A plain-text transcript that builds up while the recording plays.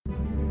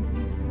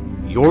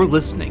You're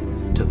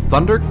listening to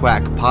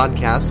Thunderquack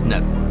Podcast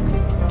Network.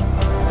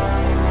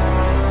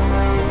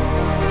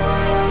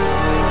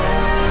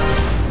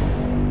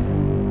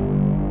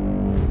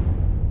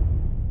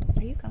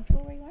 Are you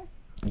comfortable where you are?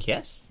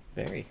 Yes,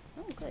 very.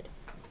 Oh, good.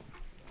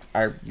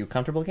 Are you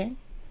comfortable, gang?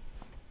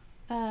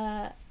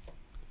 Oh,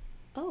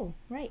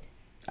 right.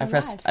 I We're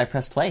pressed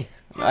play.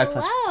 Hello. I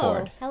pressed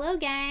record. Hello,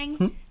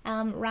 gang.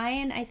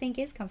 Ryan, I think,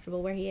 is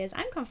comfortable where he is.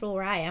 I'm comfortable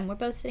where I am. We're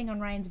both sitting on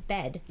Ryan's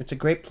bed. It's a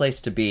great place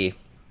to be.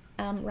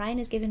 Ryan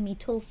has given me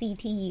Tulsi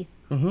tea.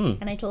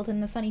 And I told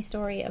him the funny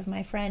story of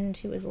my friend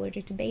who was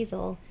allergic to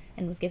basil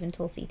and was given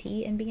Tulsi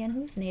tea and began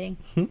hallucinating.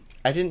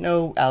 I didn't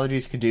know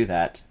allergies could do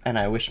that, and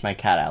I wish my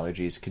cat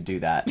allergies could do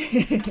that.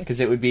 Because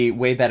it would be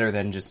way better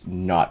than just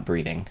not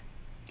breathing.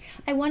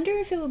 I wonder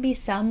if it would be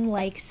some,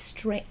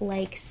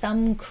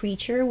 some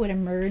creature would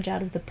emerge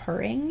out of the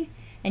purring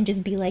and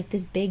just be like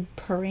this big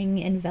purring,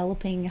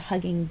 enveloping,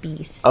 hugging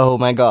beast. Oh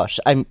my gosh,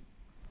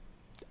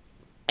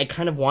 I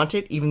kind of want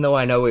it, even though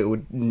I know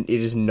it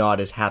is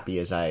not as happy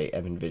as I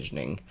am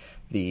envisioning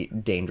the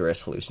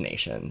dangerous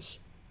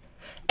hallucinations.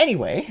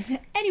 Anyway.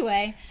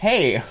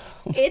 Hey.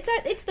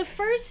 It's the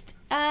first,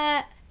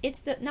 not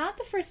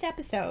the first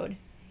episode.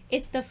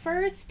 It's the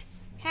first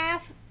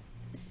half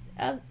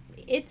of,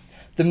 it's...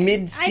 The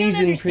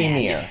mid-season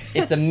premiere.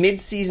 It's a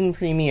mid-season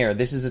premiere.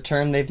 This is a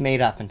term they've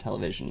made up in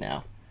television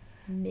now.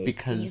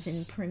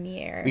 Midseason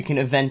premiere. We can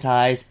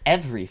eventize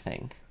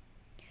everything.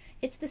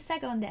 It's the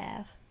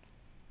secondaire.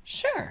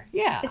 Sure,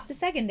 yeah. It's the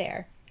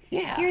secondaire.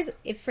 Yeah.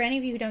 If for any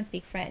of you who don't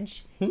speak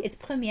French, it's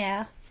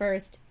première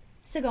first,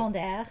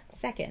 secondaire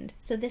second.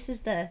 So this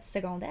is the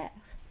secondaire.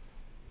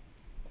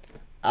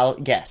 I'll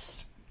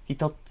guess.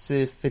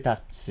 Hitotsu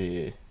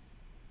fitatsu.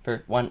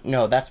 For one,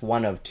 no, that's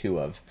one of two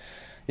of.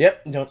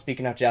 Yep, don't speak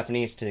enough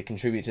Japanese to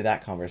contribute to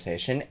that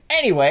conversation.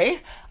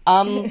 Anyway,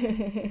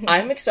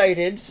 I'm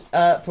excited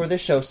for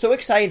this show. So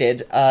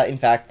excited, in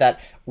fact, that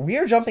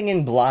we're jumping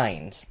in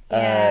blind,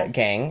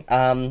 gang.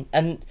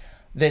 And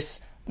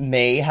this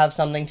may have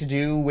something to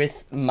do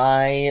with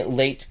my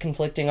late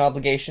conflicting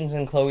obligations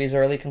and Chloe's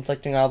early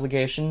conflicting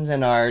obligations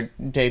in our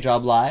day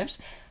job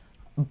lives.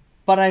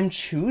 But I'm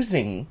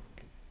choosing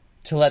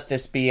to let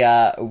this be,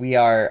 we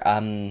are,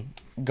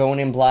 going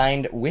in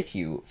blind with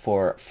you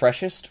for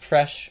freshest,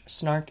 fresh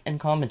snark and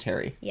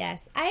commentary.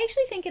 Yes. I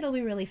actually think it'll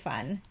be really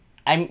fun.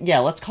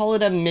 Let's call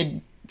it a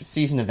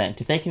mid-season event.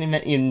 If they can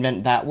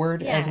invent that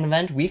word as an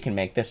event, we can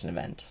make this an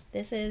event.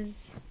 This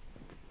is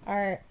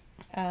our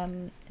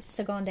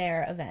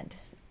secondaire event.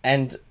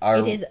 And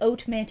it is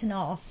haute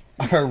maintenance.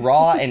 Our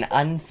raw and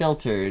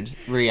unfiltered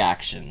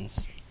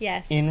reactions.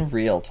 Yes. In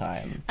real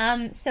time.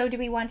 So do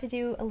we want to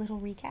do a little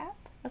recap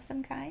of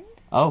some kind?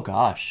 Oh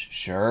gosh,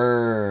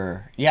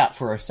 sure. Yeah,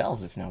 for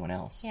ourselves if no one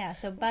else. Yeah,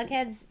 so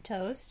Bughead's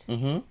toast.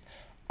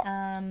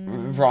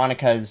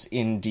 Veronica's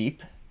in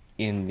deep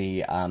in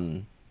the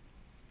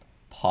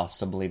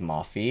possibly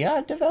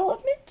mafia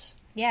development?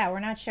 Yeah, we're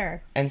not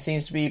sure. And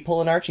seems to be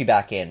pulling Archie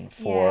back in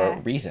for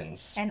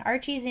reasons. And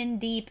Archie's in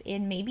deep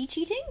in maybe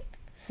cheating?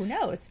 Who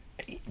knows?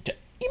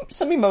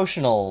 Some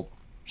emotional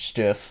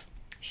stuff.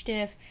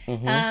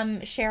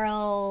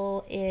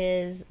 Cheryl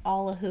is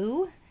all a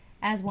who,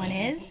 as one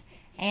is.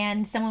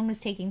 And someone was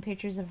taking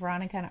pictures of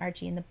Veronica and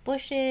Archie in the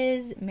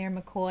bushes. Mayor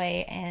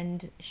McCoy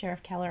and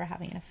Sheriff Keller are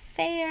having an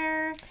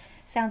affair.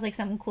 Sounds like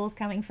something cool's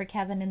coming for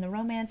Kevin in the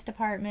romance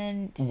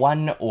department.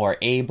 One or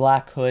a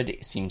Black Hood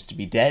seems to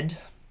be dead.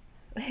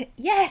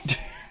 Yes!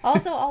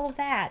 Also all of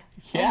that.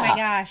 Yeah. Oh my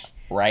gosh.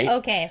 Right?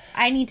 Okay,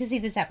 I need to see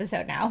this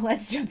episode now.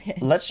 Let's jump in.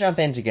 Let's jump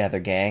in together,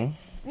 gang.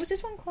 Was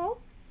this one called?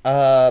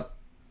 I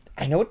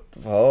know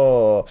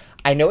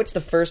it's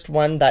the first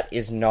one that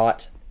is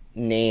not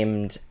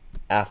named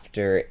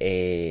after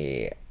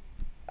a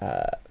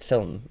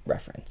film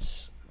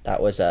reference.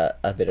 That was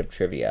a bit of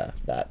trivia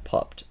that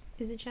popped.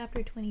 Is it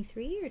chapter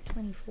 23 or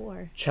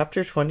 24?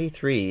 Chapter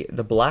 23,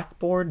 The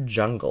Blackboard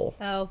Jungle.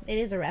 Oh, it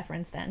is a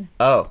reference then.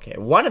 Oh, okay.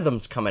 One of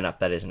them's coming up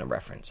that isn't a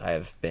reference. I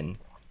have been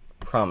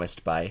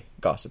promised by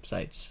gossip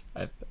sites.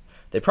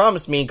 They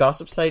promised me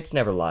gossip sites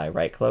never lie,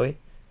 right, Chloe?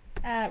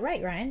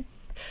 Right, Ryan.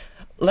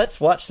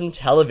 Let's watch some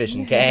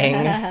television,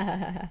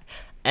 gang.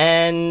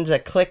 And a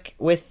click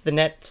with the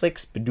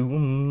Netflix.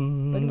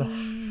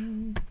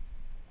 Ba-doom.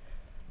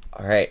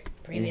 All right.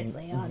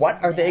 Previously on.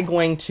 What are they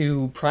going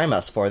to prime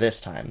us for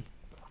this time?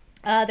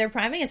 They're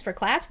priming us for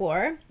class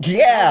war.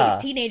 Yeah. All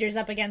these teenagers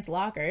up against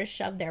lockers,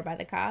 shoved there by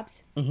the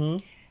cops.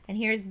 And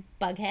here's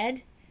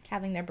Bughead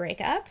having their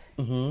breakup.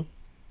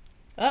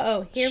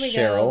 Uh-oh, here we go.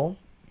 Cheryl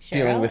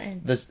dealing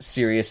with the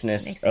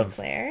seriousness of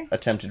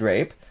attempted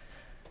rape.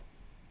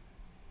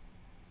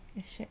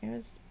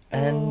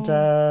 And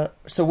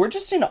so we're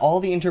just in all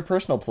the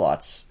interpersonal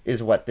plots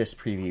is what this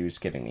preview is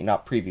giving me.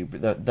 Not preview,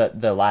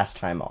 but the last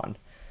time on.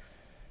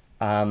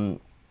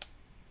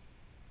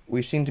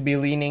 We seem to be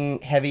leaning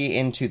heavy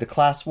into the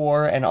class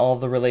war and all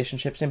of the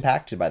relationships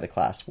impacted by the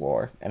class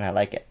war, and I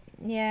like it.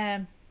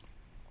 Yeah.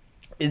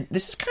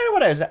 This is kind of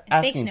what I was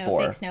asking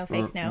for.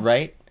 Fake snow.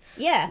 Right?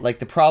 Yeah. Like,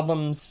 the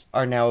problems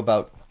are now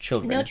about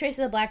children. No trace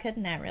of the Black Hood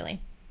in that,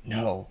 really.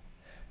 No.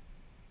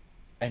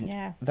 And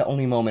Yeah. the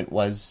only moment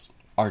was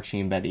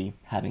Archie and Betty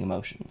having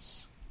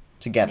emotions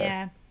together.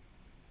 Yeah.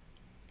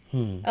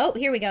 Oh,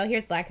 here we go.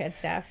 Here's Black Hood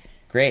stuff.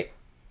 Great.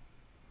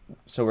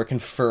 So we're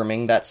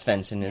confirming that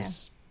Svensson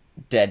is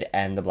dead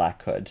and the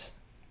Black Hood.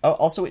 Oh,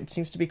 also, it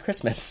seems to be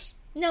Christmas.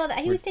 No,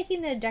 he was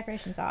taking the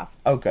decorations off.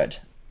 Oh, good.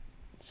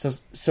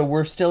 So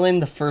we're still in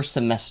the first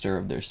semester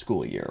of their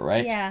school year,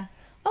 right? Yeah.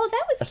 Oh,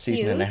 that was A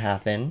season cute. and a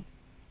half in.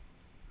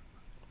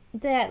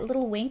 That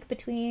little wink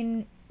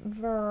between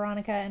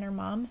Veronica and her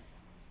mom.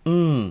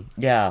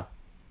 Yeah.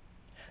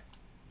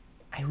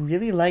 I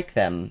really like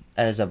them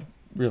as a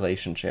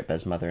relationship,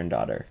 as mother and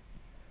daughter.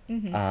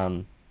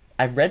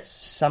 I've read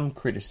some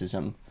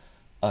criticism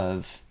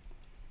of...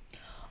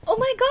 Oh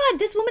my god,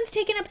 this woman's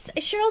taken up...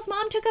 Cheryl's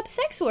mom took up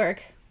sex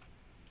work.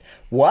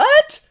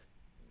 What?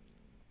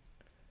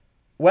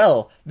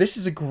 Well, this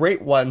is a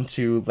great one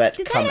to let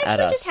come at us. Did that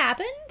actually just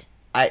happened?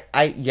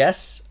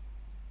 Yes.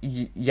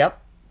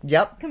 Yep.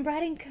 Yep.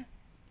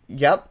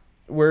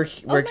 We're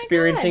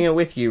experiencing it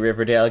with you,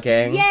 Riverdale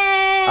gang.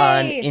 Yay!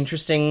 An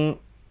interesting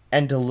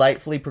and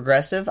delightfully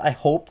progressive, I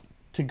hope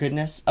to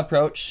goodness,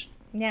 approach.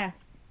 Yeah.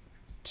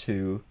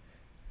 To,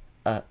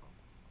 Quote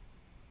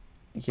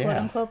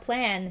unquote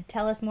plan.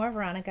 Tell us more,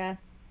 Veronica.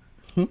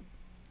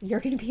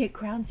 You're going to be at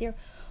ground zero.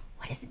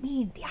 What does it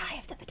mean? The eye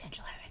of the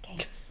potential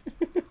hurricane.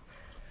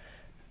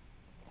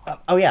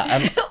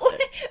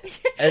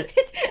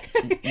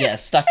 Yeah,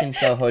 stuck in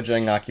Soho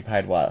during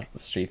Occupy Wall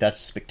Street. That's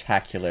a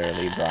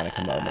spectacularly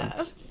Veronica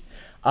moment.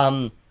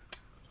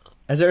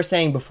 As I was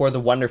saying before, the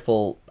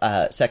wonderful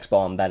sex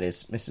bomb that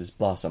is Mrs.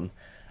 Blossom.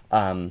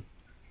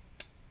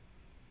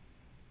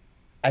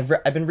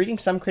 I've been reading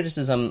some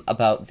criticism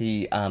about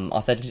the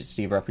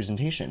authenticity of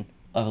representation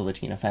of a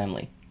Latina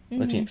family,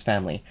 Latinx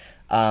family.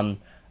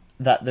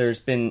 That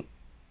there's been,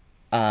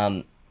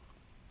 I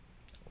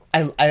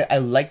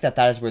like that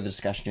is where the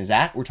discussion is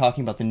at. We're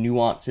talking about the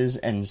nuances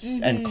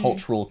and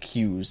cultural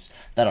cues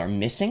that are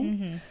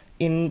missing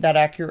in that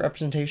accurate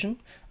representation.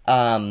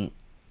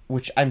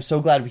 Which I'm so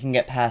glad we can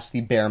get past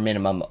the bare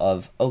minimum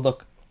of, oh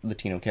look,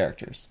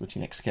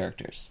 Latinx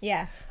characters.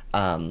 Yeah.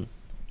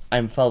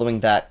 I'm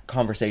following that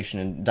conversation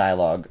and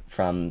dialogue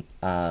from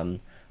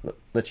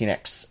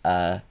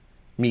Latinx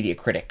media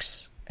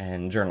critics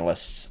and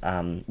journalists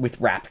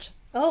with rapt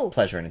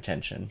pleasure and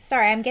attention.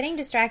 Sorry, I'm getting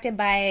distracted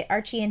by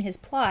Archie and his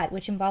plot,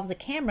 which involves a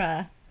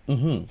camera.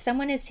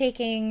 Someone is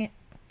taking...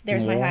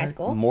 There's my high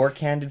school. More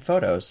candid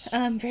photos.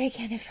 Very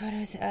candid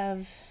photos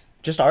of...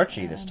 Just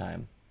Archie this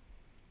time.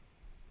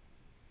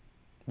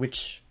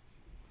 Which...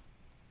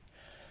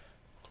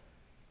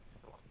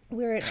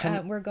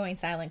 We're going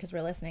silent because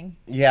we're listening.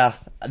 Yeah,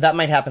 that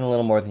might happen a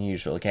little more than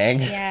usual,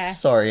 gang. Yeah.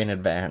 Sorry in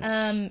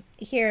advance.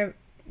 Here,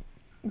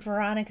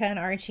 Veronica and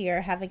Archie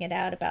are having it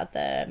out about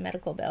the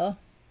medical bill.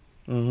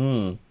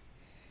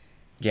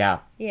 Yeah.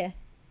 Yeah.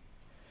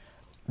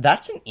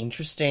 That's an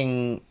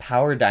interesting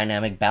power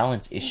dynamic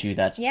balance issue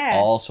that's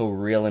also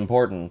real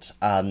important.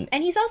 And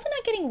he's also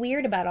not getting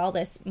weird about all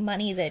this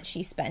money that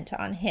she spent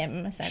on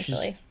him,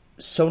 essentially.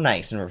 She's so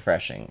nice and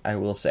refreshing, I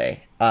will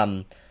say.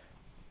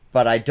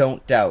 But I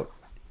don't doubt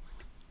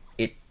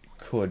it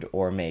could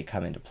or may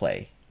come into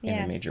play in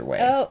a major way.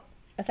 Oh,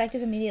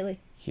 effective immediately.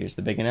 Here's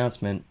the big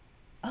announcement.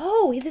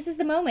 Oh, this is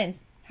the moment.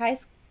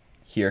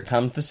 Here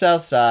comes the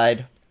South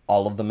Side.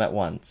 All of them at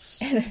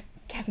once.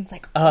 Kevin's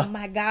like, oh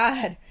my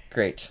god.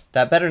 Great.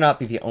 That better not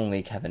be the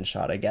only Kevin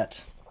shot I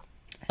get.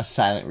 A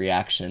silent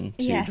reaction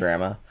to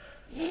drama.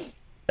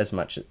 As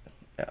much as...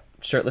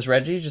 shirtless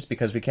Reggie, just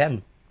because we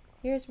can.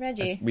 Here's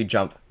Reggie. As we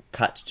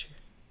cut to...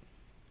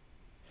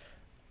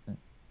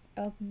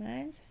 Open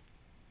minds?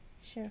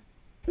 Sure.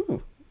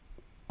 Ooh.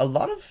 A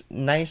lot of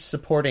nice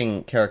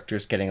supporting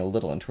characters getting a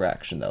little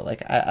interaction, though.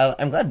 Like,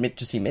 I'm glad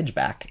to see Midge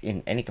back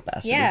in any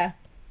capacity. Yeah.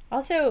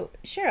 Also,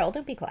 Cheryl,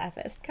 don't be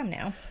classist. Come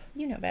now.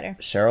 You know better.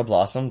 Cheryl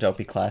Blossom, don't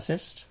be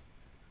classist.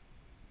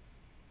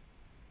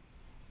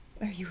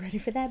 Are you ready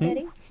for that,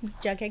 Betty?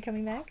 Jughead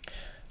coming back?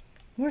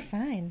 We're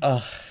fine.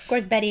 Ugh. Of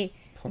course, Betty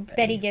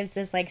Betty gives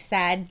this, like,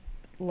 sad,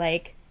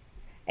 like,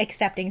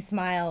 accepting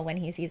smile when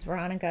he sees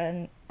Veronica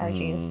and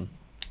Archie.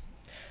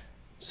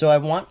 So I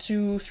want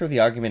to throw the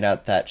argument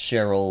out that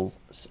Cheryl's...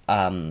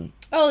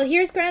 Oh,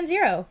 here's Ground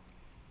Zero.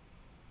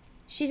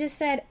 She just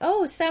said,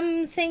 oh,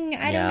 something,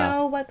 I don't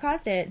know what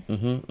caused it.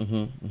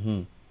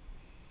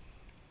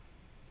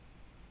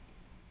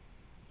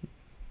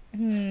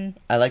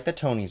 I like that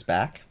Tony's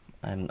back.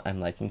 I'm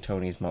liking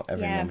Tony's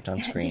every moment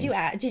on screen.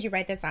 Did you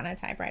write this on a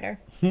typewriter?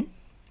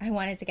 I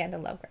wanted to get into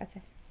love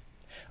Grazia.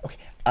 Okay.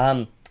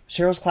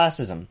 Cheryl's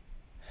classism.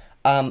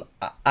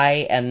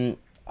 I am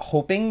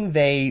hoping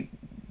they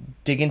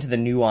dig into the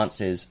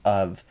nuances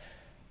of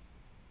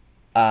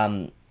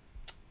her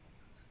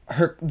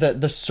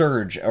the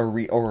surge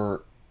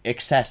or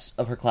excess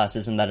of her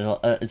classism that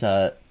is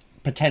a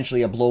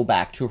potentially a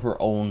blowback to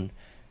her own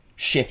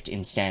shift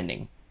in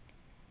standing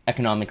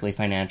economically,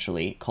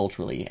 financially,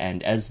 culturally,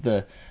 and as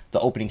the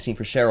opening scene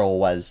for Cheryl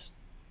was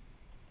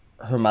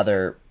her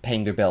mother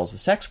paying their bills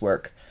with sex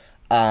work.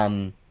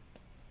 I'm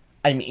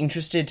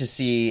interested to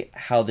see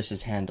how this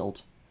is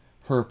handled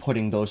her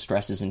putting those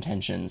stresses and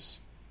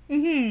tensions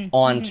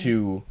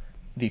onto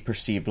the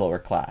perceived lower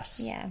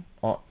class. Yeah.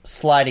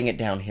 Sliding it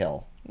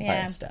downhill by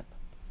Yeah. a step.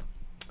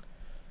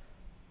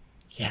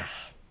 Yeah.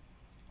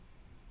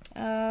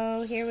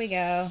 Oh, here we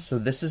go. So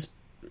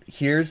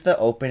here's the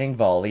opening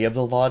volley of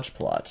the lodge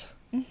plot.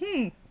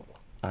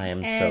 I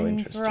am so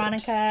interested.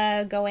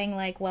 Veronica going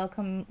like,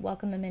 welcome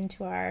them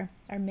into our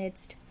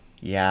midst.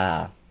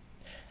 Yeah.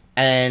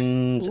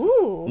 And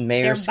Ooh,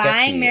 Mayor they're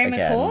buying Sketchy Mary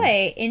again.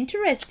 McCoy.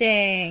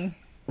 Interesting.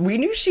 We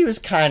knew she was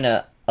kind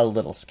of a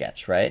little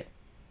sketch, right?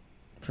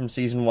 From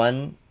season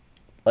 1.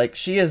 Like,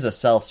 she is a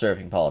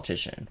self-serving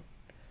politician.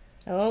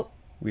 Oh,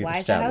 We've why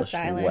is the house established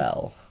silent?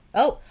 well.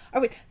 Oh,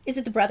 is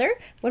it the brother?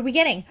 What are we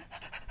getting?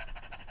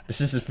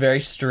 This is a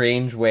very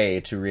strange way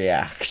to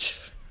react.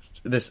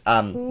 This,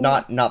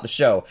 not the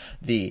show,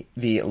 the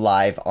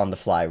live on the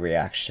fly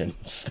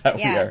reactions that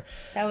we are.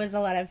 That was a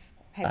lot of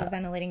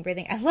hyperventilating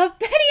breathing. I love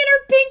Betty and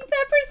her pink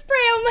pepper spray.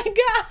 Oh my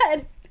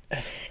god.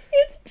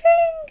 It's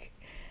pink.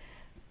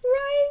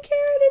 Ryan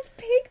Carrot, it's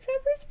pink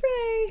pepper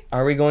spray.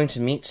 Are we going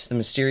to meet the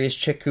mysterious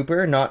Chick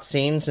Cooper, not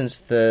seen since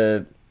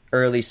the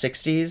early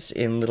 60s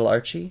in Little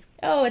Archie?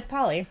 Oh, it's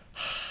Polly.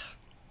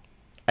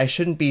 I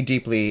shouldn't be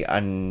deeply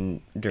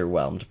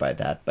underwhelmed by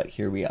that, but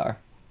here we are.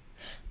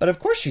 But of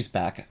course she's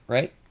back,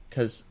 right?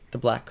 Because the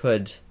Black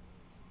Hood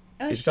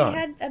is gone.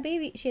 Had a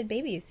baby. She had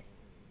babies.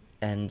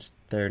 And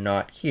they're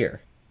not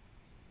here.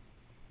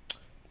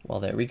 Well,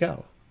 there we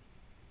go.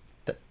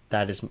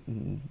 That is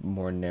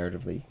more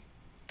narratively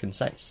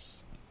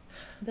concise.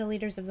 The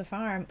leaders of the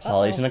farm.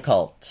 Polly's in a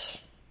cult.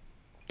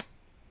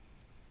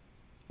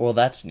 Well,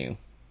 that's new.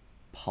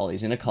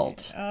 Polly's in a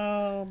cult.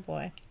 Oh,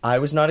 boy. I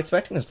was not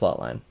expecting this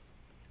plotline.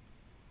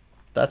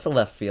 That's a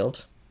left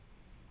field.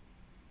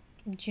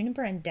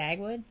 Juniper and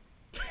Dagwood?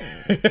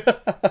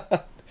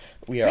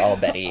 We are all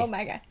Betty. Oh,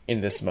 my God. In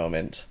this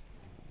moment.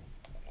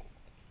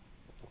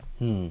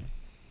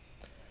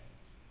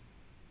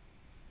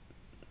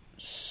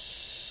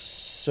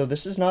 So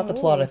this is not the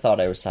plot I thought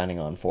I was signing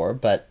on for,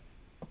 but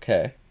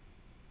okay.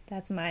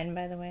 That's mine,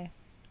 by the way.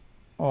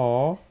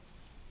 Aww.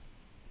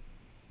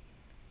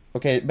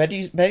 Okay,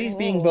 Betty's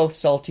being both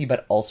salty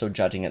but also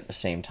judging at the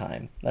same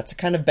time. That's a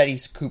kind of Betty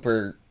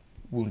Cooper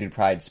Wounded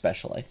Pride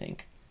special, I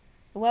think.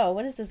 Whoa,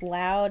 what is this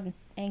loud,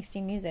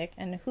 angsty music?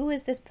 And who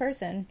is this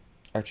person?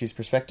 Archie's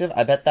perspective?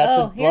 I bet that's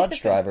a here's the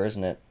lodge driver,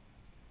 isn't it?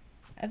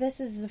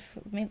 This is the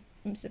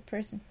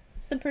person.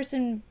 It's the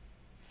person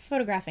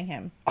photographing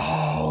him.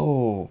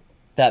 Oh,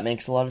 that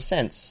makes a lot of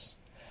sense.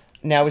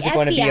 Now, is it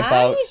going to be FBI?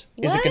 about? Is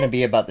it What? going to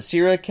be about the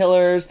serial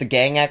killers, the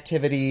gang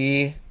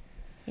activity?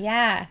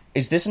 Yeah.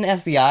 Is this an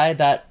FBI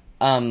that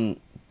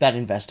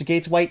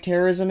investigates white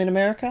terrorism in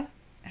America?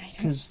 I don't.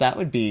 Because that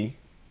would be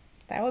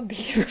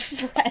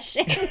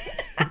refreshing.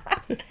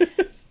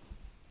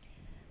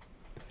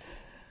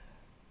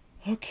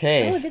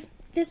 okay. Oh,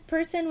 this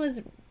person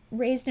was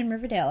raised in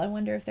Riverdale. I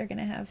wonder if they're going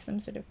to have some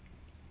sort of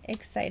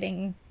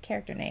exciting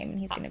character name, and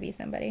he's going to be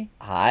somebody.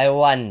 I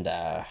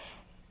wonder.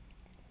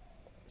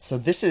 So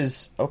this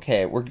is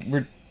okay.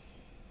 We're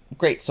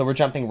great. So we're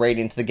jumping right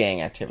into the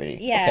gang activity.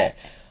 Yeah. Okay,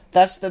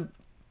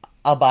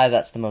 I'll buy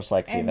that's the most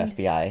likely of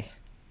FBI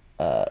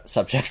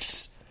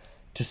subjects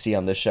to see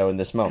on this show in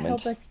this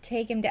moment. Help us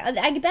take him down.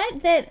 I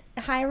bet that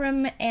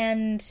Hiram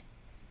and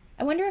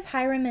I wonder if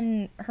Hiram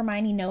and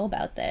Hermione know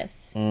about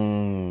this.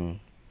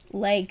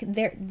 Like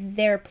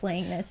they're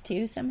playing this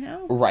too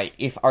somehow. Right.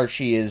 If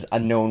Archie is a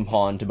known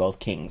pawn to both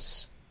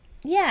kings.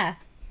 Yeah.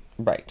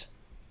 Right.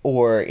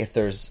 Or if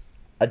there's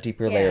a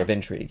deeper layer of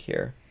intrigue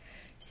here.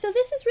 So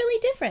this is really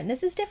different.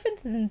 This is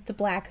different than the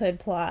Black Hood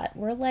plot.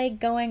 We're like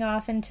going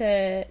off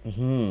into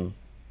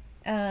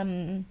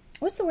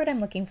what's the word I'm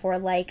looking for?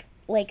 Like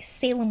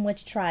Salem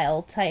witch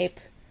trial type,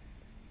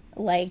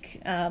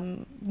 like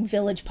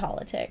village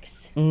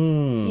politics. You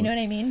know what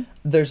I mean?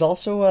 There's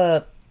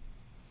also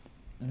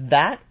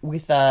that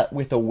with a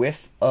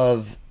whiff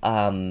of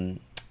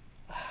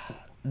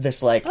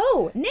this like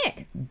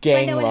Nick. gang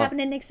Find out what law- happened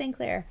to Nick St.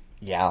 Clair.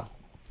 Yeah.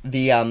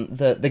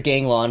 The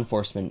gang law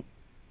enforcement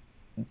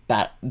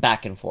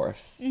back and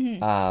forth.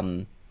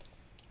 I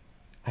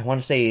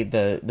want to say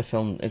the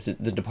film is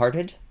it The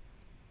Departed?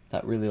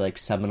 That really like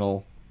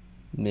seminal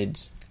mid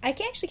I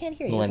actually can't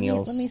hear you.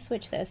 Millennials. Let me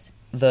switch this.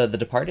 The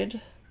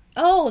Departed?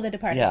 Oh, The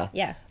Departed. Yeah.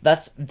 Yeah.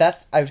 That's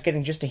I was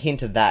getting just a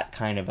hint of that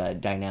kind of a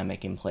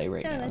dynamic in play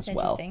right now That's as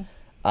well.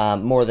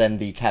 interesting. More than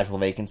the casual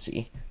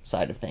vacancy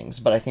side of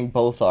things, but I think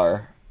both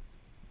are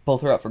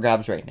up for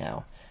grabs right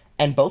now.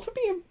 And both would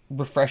be a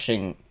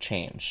refreshing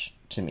change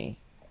to me.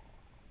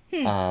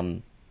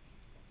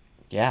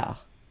 Yeah.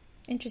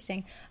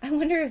 Interesting. I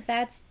wonder if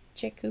that's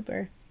Chick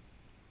Cooper.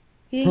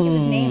 He didn't give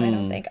his name, I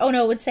don't think. Oh,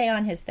 no, it would say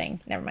on his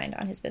thing. Never mind,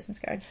 on his business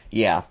card.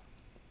 Yeah.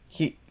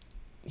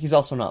 He's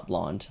also not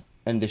blonde,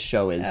 and this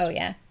show is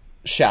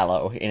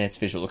shallow in its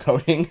visual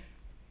coding.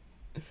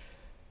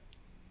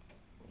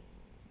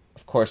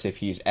 Of course, if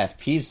he's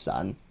FP's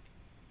son.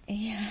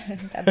 Yeah,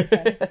 that'd be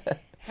funny.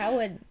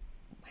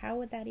 How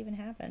would that even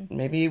happen?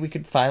 Maybe we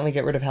could finally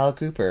get rid of Hal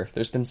Cooper.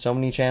 There's been so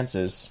many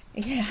chances.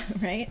 Yeah,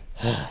 right?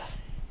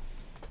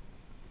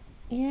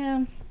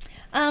 Yeah.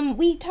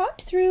 We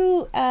talked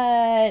through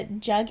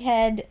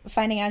Jughead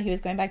finding out he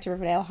was going back to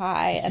Riverdale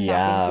High and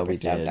not being super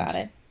stoked on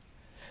it.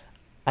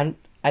 And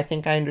I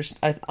think I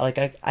understand.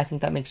 I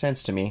think that makes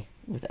sense to me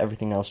with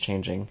everything else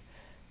changing,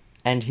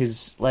 and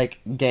his like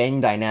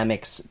gang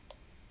dynamics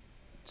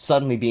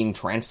suddenly being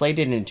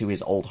translated into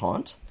his old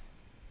haunt.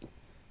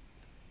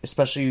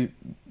 Especially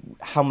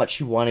how much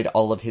he wanted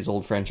all of his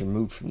old friends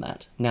removed from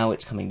that. Now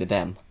it's coming to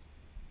them,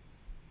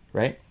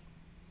 right?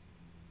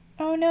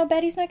 Oh no,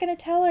 Betty's not going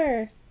to tell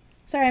her.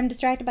 Sorry, I'm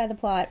distracted by the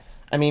plot.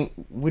 I mean,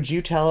 would you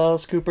tell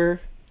Alice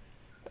Cooper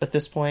at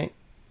this point?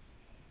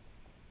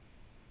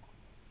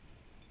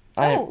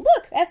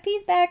 Look!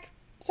 FP's back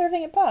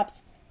surfing at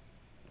Pops.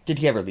 Did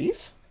he ever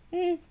leave?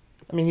 I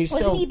mean,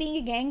 Wasn't he being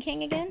a gang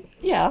king again?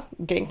 Yeah,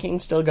 gang king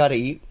still gotta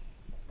eat.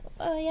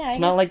 Oh, yeah. It's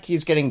not like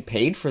he's getting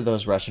paid for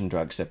those Russian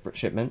drug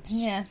shipments.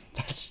 Yeah.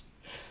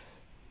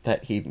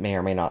 That he may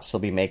or may not still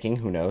be making.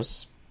 Who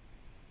knows?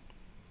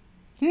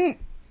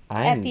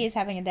 FP is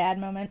having a dad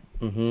moment.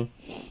 Mm-hmm.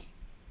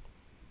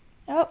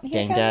 Oh, here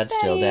gang comes dad, Betty.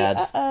 still dad.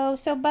 Uh-oh,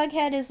 so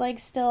Bughead is, like,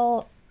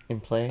 still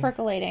in play?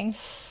 percolating.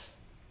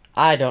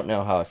 I don't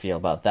know how I feel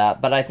about that,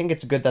 but I think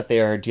it's good that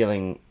they are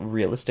dealing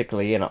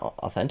realistically and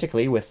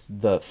authentically with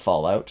the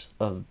fallout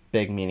of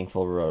big,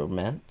 meaningful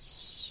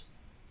romance.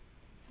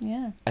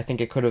 Yeah. I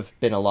think it could have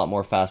been a lot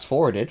more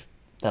fast-forwarded,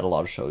 that a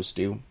lot of shows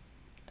do.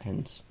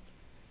 And...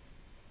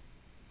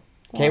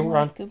 Okay, we're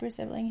on... Cooper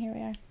sibling, here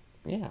we are.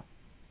 Yeah.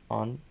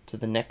 On to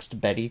the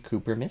next Betty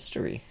Cooper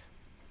mystery.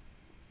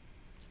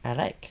 I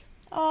like.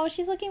 Oh,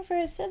 she's looking for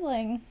a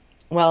sibling.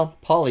 Well,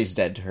 Polly's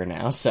dead to her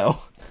now,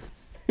 so...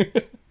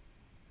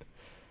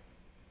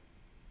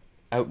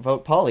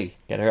 Outvote Polly.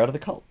 Get her out of the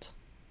cult.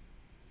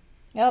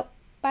 Oh,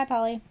 bye,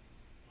 Polly.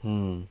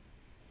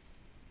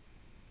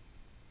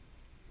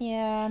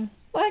 Yeah.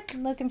 Like...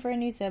 I'm looking for a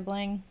new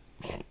sibling.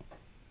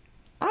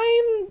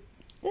 I'm...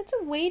 That's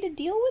a way to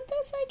deal with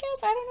this, I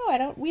guess. I don't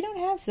know. We don't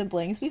have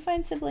siblings. We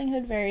find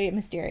siblinghood very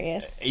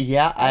mysterious.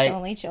 Yeah, as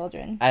only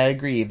children. I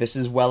agree. This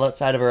is well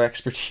outside of our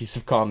expertise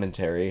of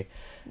commentary.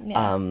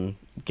 Yeah.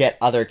 Get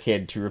other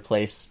kid to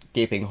replace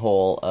gaping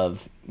hole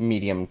of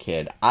medium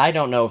kid. I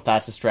don't know if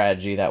that's a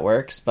strategy that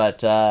works,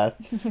 but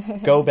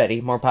go Betty.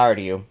 More power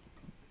to you.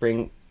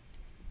 Bring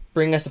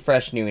us a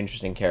fresh, new,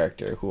 interesting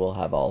character who will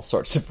have all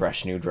sorts of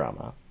fresh, new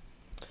drama.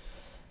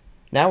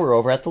 Now we're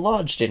over at the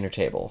lodge dinner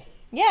table.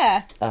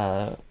 Yeah.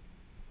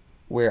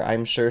 Where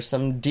I'm sure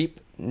some deep,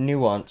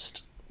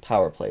 nuanced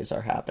power plays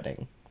are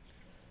happening.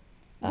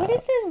 What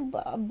is this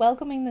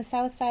welcoming the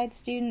South Side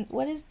student?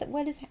 What is...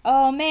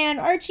 Oh, man,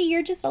 Archie,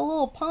 you're just a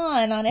little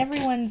pawn on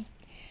everyone's...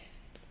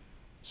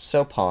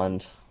 So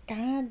pawned.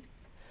 God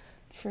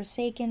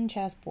forsaken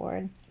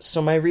chessboard. So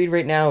my read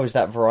right now is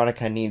that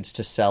Veronica needs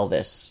to sell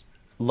this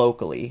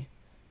locally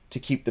to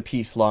keep the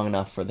peace long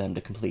enough for them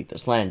to complete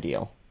this land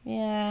deal.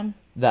 Yeah.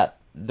 That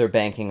they're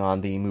banking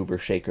on the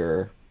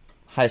mover-shaker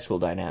high school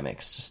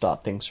dynamics to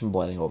stop things from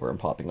boiling over and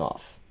popping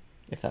off.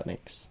 If that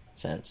makes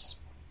sense.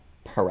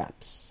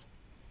 Perhaps.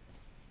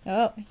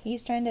 Oh,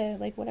 he's trying to,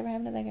 like, whatever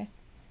happened to that guy?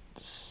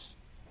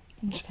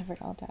 Severed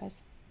all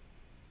ties.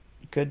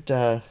 Good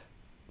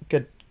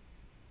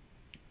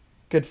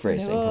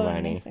phrasing, No,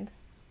 Hermione.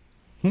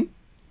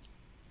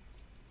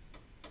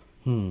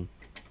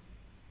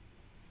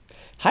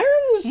 Hiram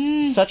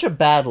is such a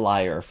bad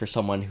liar for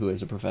someone who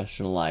is a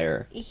professional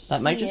liar.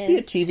 That might just be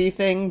a TV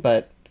thing,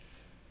 but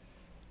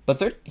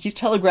he's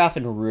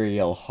telegraphing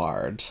real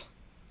hard.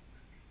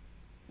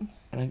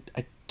 And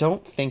I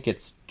don't think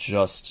it's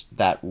just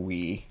that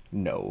we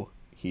know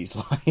he's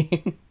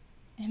lying.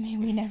 I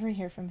mean, we never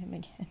hear from him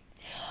again.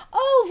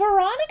 Oh,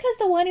 Veronica's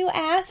the one who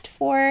asked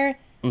for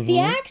the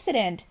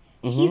accident.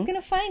 He's going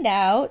to find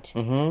out.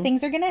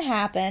 Things are going to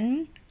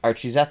happen.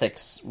 Archie's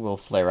ethics will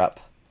flare up.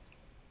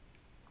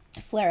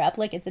 Flare up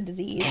like it's a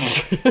disease.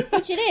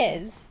 Which it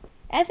is.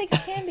 Ethics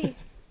can be.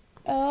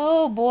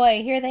 Oh,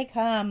 boy. Here they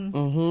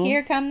come.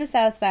 Here come the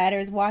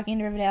Southsiders walking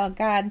to Riverdale.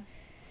 God.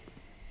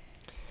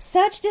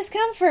 Such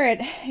discomfort.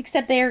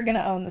 Except they are going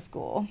to own the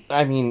school.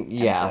 I mean,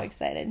 yeah. I'm so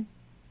excited.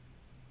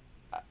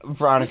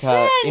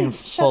 Veronica in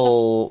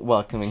full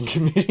welcoming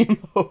committee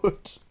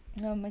mode.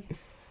 Oh, my God.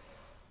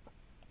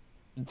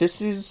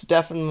 This is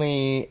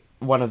definitely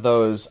one of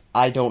those,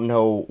 I don't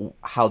know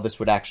how this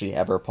would actually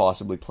ever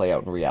possibly play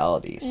out in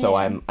reality. So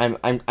I'm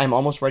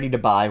almost ready to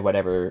buy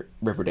whatever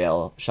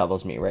Riverdale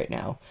shovels me right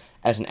now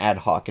as an ad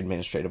hoc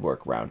administrative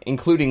workaround,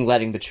 including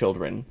letting the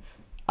children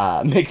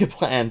make the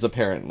plans,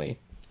 apparently.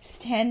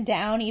 Stand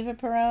down, Eva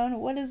Perone.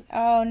 What is...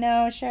 Oh,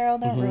 no,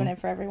 Cheryl, don't ruin it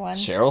for everyone.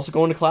 Cheryl's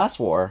going to class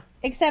war.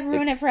 Except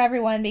ruin it for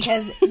everyone,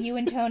 because you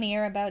and Tony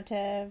are about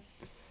to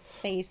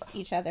face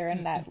each other,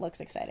 and that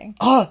looks exciting.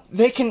 Oh,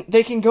 they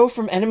can go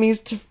from enemies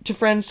to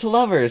friends to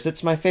lovers.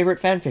 It's my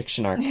favorite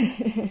fanfiction arc.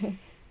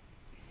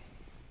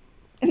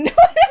 No,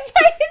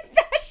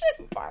 that's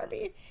just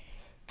Barbie.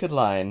 Good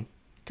line.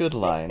 Good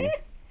line.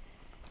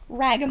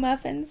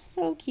 Ragamuffins,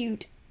 so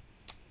cute.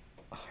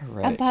 All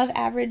right. Above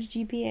average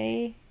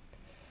GPA.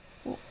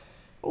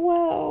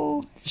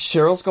 Whoa.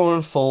 Cheryl's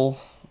going full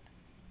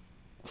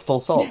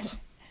salt.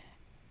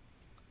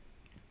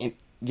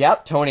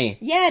 Yep, Tony.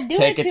 Yeah,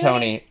 Take it,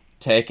 Tony.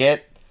 Take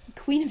it.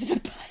 Queen of the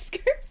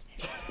Buskers?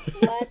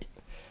 What?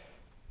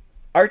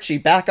 Archie,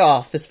 back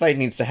off. This fight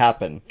needs to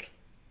happen.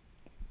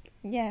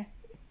 Yeah.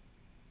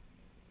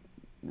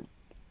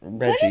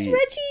 Reggie.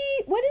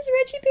 What is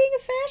Reggie being a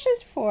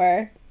fascist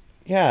for?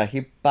 Yeah,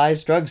 he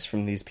buys drugs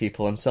from these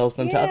people and sells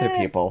them to other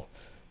people.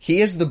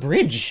 He is the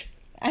bridge.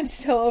 I'm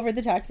so over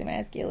the toxic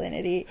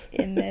masculinity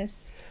in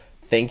this.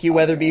 Thank you,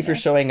 Weatherby, for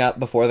showing up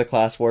before the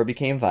class war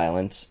became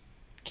violent.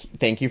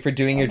 Thank you for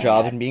doing your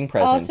job and being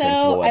present, also,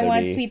 Principal Weatherby. I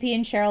want Sweet Pea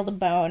and Cheryl to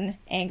bone.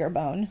 Anger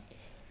bone.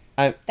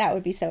 That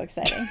would be so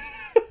exciting.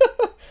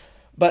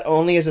 But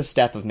only as a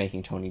step of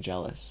making Tony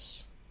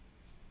jealous.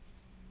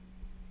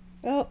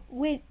 Oh,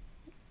 wait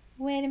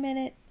a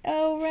minute.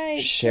 Oh, right.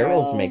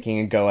 Cheryl's making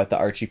a go at the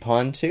Archie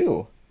pawn,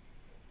 too.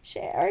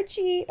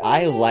 Archie. Oh,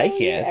 I like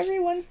it.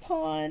 Everyone's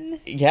pawn.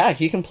 Yeah,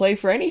 he can play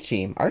for any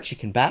team. Archie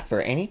can bat for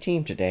any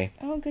team today.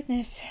 Oh,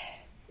 goodness.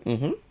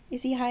 Mm-hmm.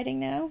 Is he hiding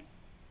now?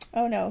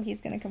 Oh, no,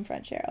 he's going to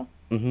confront Cheryl.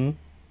 Mm-hmm.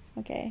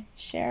 Okay,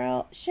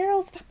 Cheryl,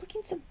 stop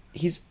looking so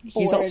He's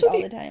bored also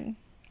all the time.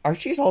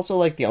 Archie's also,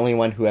 like, the only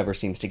one who ever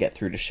seems to get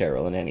through to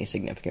Cheryl in any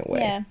significant way.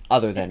 Yeah,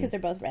 other than because they're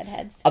both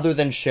redheads. Other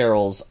than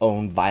Cheryl's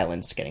own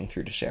violence getting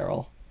through to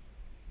Cheryl.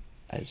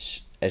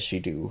 As she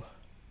do.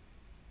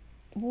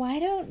 Why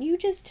don't you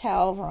just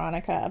tell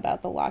Veronica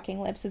about the locking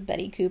lips with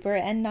Betty Cooper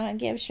and not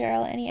give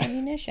Cheryl any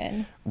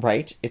ammunition?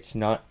 Right? It's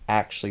not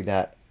actually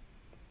that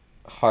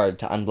hard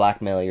to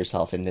unblackmail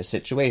yourself in this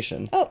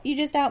situation. Oh, you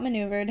just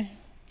outmaneuvered.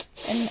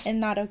 In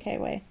not okay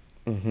way.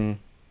 Mm-hmm.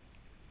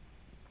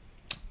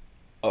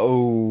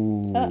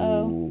 Oh.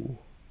 Uh-oh.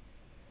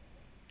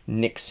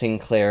 Nick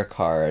Sinclair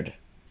card.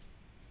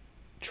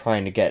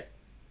 Trying to get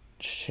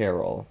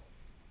Cheryl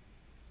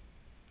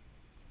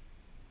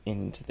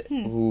into the...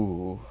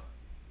 Ooh.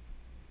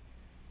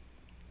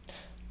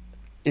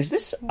 Is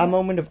this a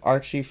moment of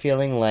Archie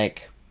feeling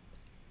like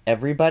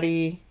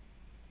everybody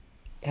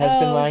has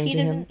been lying to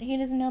him? He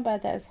doesn't know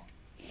about this.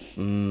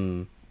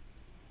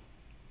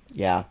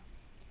 Yeah.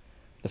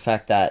 The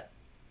fact that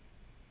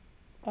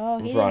he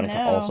Veronica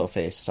didn't know. also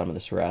faced some of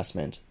this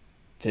harassment.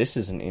 This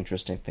is an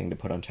interesting thing to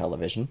put on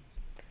television.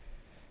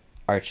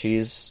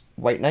 Archie's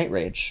White Knight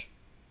Rage.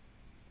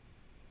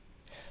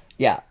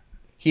 Yeah.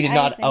 He did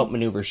not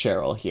outmaneuver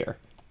Cheryl here.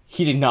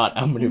 He did not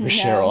outmaneuver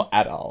Cheryl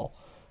at all.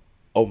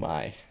 Oh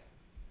my.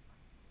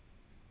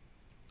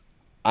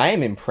 I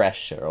am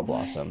impressed, Cheryl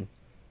Blossom.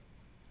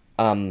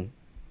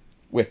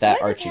 With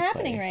that Archie play. What is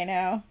happening right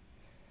now?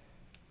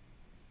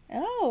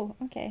 Oh,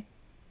 okay.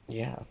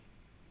 Yeah.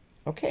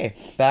 Okay,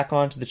 back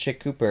on to the Chick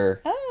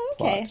Cooper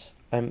okay.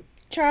 plot.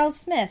 Charles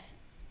Smith.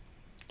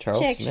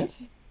 Charles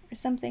Smith? Or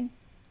something.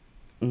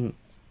 Mm.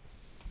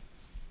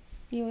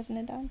 He wasn't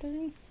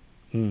adopted?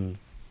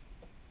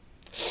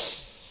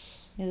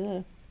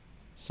 Ugh.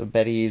 So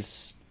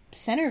Betty's...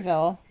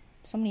 Centerville.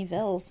 So many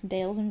vills.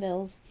 Dales and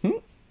vills.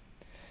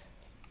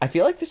 I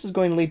feel like this is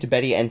going to lead to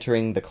Betty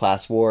entering the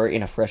class war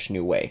in a fresh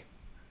new way.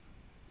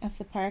 Of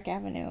the Park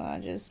Avenue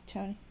lodges,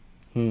 Tony.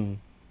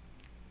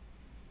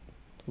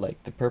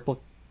 Like the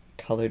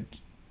purple-colored...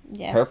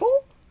 Yes.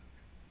 Purple?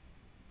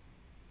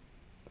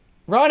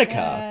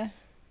 Veronica!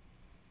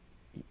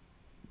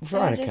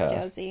 Veronica. Just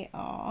Josie.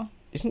 Aw.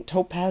 Isn't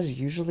Topaz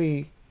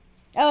usually...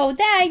 Oh,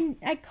 that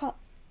I call...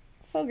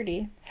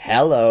 Fogarty.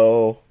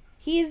 Hello.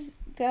 He's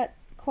got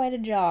quite a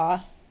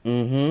jaw.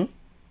 Mm-hmm.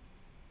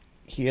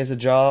 He has a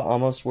jaw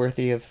almost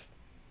worthy of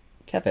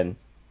Kevin.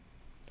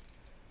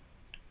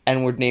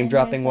 And we're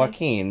name-dropping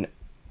Joaquin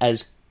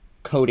as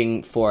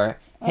coding for,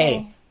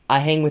 hey, I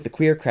hang with the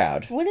queer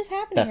crowd. What is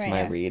happening That's right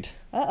my now? read.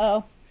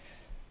 Uh-oh.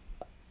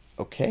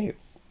 Okay.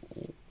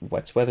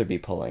 What's Weatherby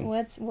pulling?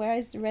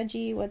 Where's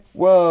Reggie?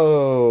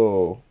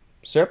 Whoa!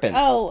 Serpent.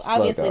 Oh,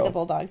 obviously Slogo. the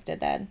Bulldogs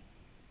did that.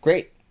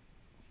 Great.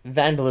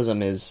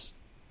 Vandalism is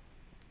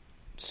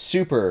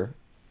super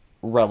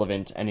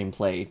relevant and in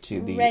play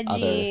to the Reggie.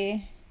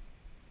 other...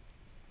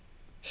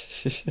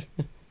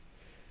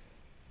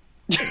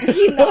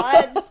 He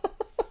nods.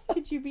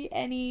 Could you be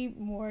any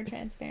more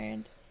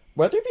transparent?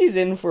 Weatherby's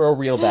in for a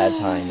real bad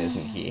time,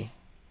 isn't he?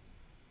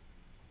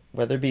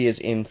 Weatherby is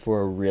in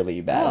for a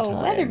really bad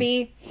time.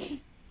 Weatherby.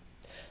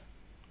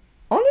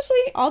 Honestly...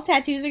 All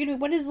tattoos are gonna be...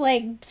 What is,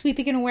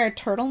 Sweepy gonna wear a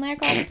turtleneck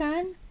all the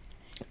time?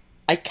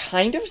 I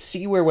kind of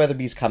see where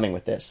Weatherby's coming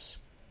with this.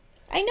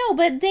 I know,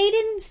 but they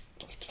didn't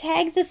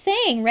tag the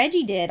thing.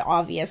 Reggie did,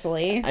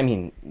 obviously. I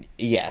mean,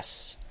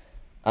 yes.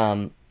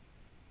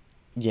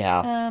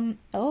 Yeah.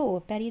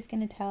 Betty's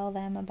gonna tell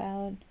them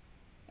about...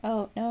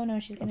 Oh, no,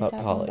 she's gonna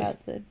tell Polly. them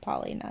about the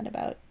Polly, not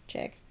about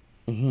Chick.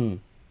 Mm-hmm.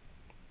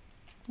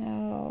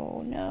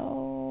 Oh,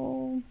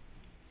 no.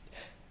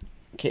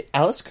 Okay,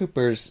 Alice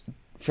Cooper's...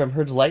 From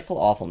her delightful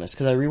awfulness,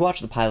 because I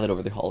rewatched the pilot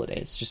over the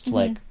holidays, just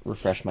to,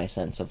 refresh my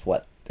sense of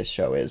what this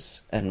show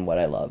is and what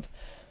I love.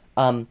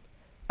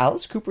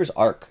 Alice Cooper's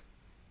arc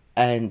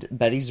and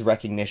Betty's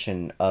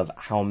recognition of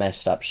how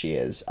messed up she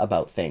is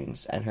about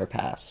things and her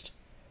past.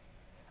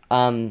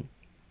 I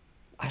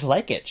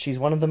like it. She's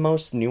one of the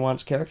most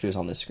nuanced characters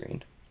on this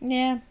screen.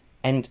 Yeah.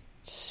 And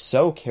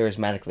so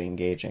charismatically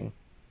engaging.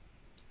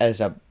 as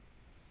a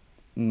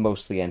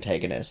mostly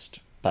antagonist.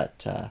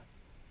 But,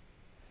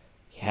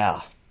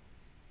 yeah.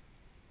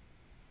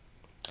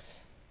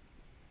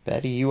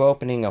 Betty, you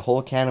opening a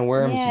whole can of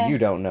worms, Yeah. you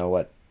don't know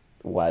what.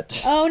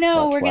 Oh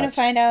no, we're going to what.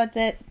 find out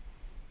that...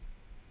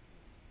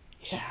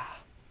 Yeah.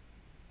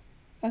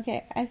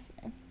 Okay,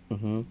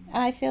 Mm-hmm.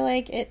 I feel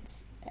like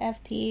it's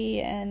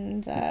FP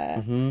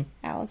and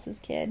Alice's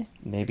kid.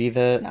 Maybe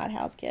It's not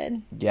Hal's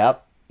kid.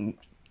 Yep.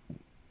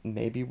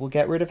 Maybe we'll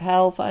get rid of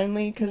Hal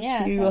finally, because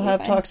Yeah, he will that'll be have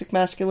fine. toxic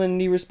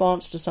masculinity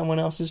response to someone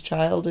else's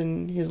child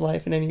in his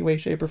life in any way,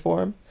 shape, or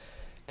form.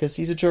 Because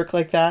he's a jerk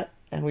like that,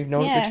 and we've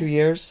known it Yeah. for 2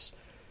 years.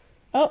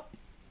 Oh.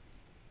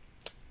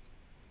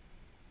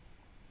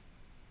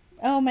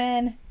 Oh,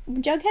 man.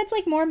 Jughead's,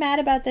 like, more mad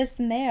about this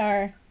than they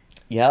are.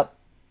 Yep.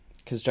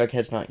 Because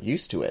Jughead's not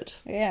used to it.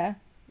 Yeah.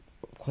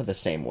 Or the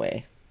same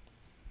way.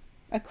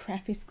 A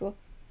crappy school.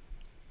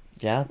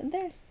 Yeah.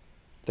 There.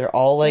 They're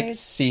all, like, There's-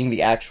 seeing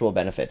the actual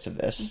benefits of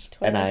this.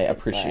 And I Toilets and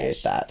appreciate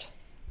flush. that.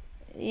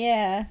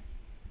 Yeah.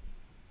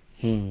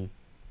 Hmm.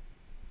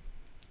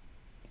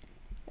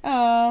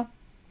 Oh.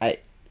 I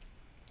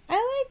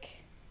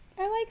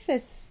like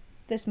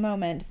this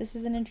moment. This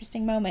is an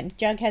interesting moment.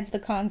 Jughead's the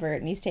convert,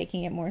 and he's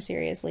taking it more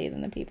seriously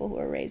than the people who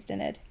were raised in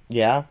it.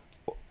 Yeah.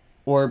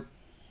 Or...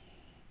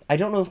 I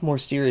don't know if more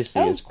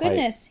seriously is quite...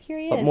 Goodness. Here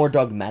he is. But more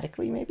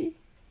dogmatically, maybe?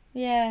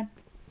 Yeah.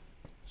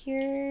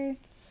 Here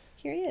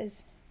he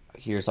is.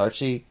 Here's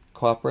Archie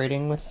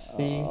cooperating with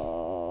the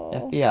Oh.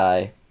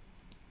 FBI.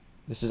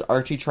 This is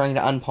Archie trying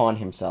to unpawn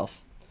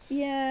himself.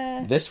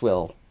 Yeah. This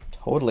will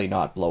totally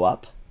not blow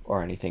up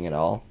or anything at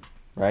all,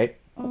 right?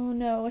 Oh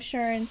no,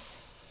 assurance.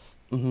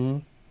 Mm-hmm.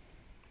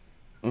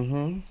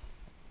 Mm-hmm.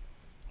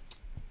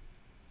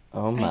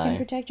 Oh I can my.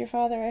 protect your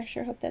father. I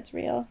sure hope that's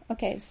real.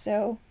 Okay,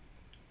 so...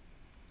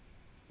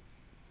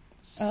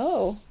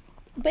 Oh.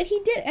 But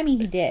he did. I mean,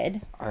 he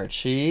did.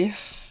 Archie,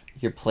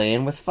 you're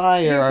playing with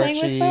fire, You're Archie.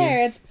 playing with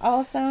fire. It's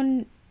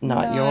also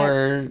Not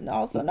your...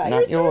 Also not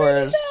Not your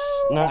yours.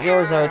 story, no. Not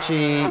yours,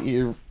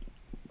 Archie.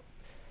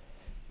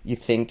 You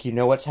think you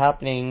know what's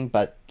happening,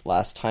 but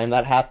last time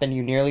that happened,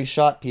 you nearly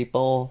shot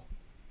people.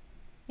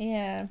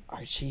 Yeah.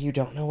 Archie, you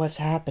don't know what's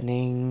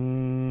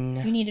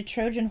happening. You need a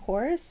Trojan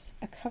horse?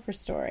 A cover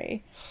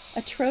story.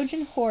 A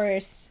Trojan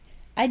horse.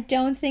 I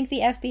don't think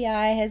the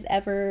FBI has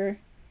ever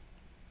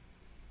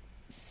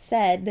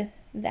said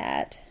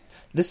that.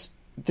 This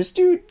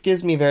dude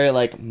gives me very,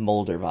 like,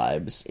 Mulder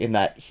vibes, in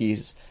that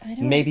he's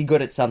maybe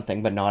good at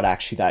something, but not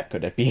actually that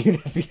good at being an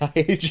FBI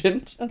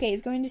agent. Okay,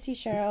 he's going to see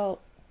Cheryl.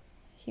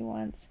 He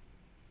wants.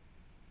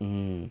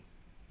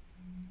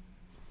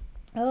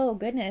 Oh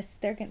goodness,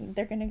 they're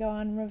gonna go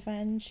on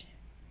revenge.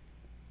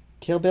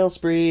 Kill Bill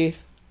spree.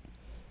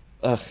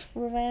 Ugh.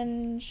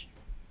 Revenge.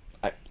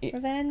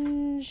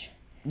 Revenge.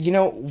 You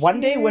know,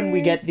 one day when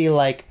we get the,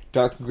 like,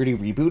 dark and gritty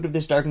reboot of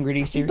this dark and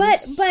gritty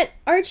series... But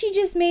Archie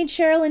just made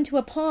Cheryl into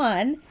a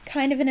pawn,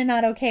 kind of in a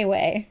not okay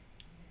way.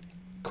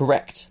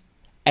 Correct.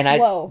 And I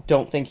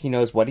don't think he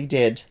knows what he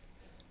did,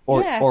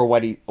 or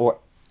what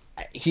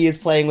he is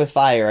playing with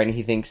fire, and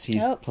he thinks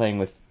he's playing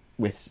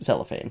with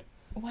cellophane.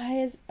 Why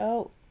is...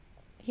 Oh,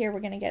 here we're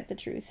gonna get the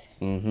truth.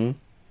 Mm-hmm.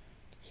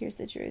 Here's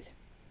the truth.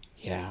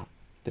 Yeah.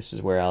 This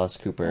is where Alice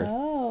Cooper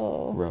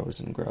grows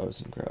and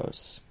grows and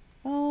grows.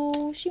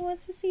 Oh, she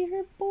wants to see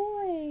her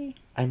boy.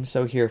 I'm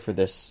so here for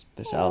this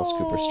Alice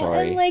Cooper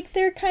story. And, like,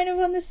 they're kind of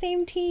on the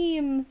same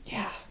team.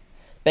 Yeah.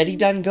 Betty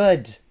done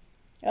good.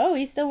 Oh,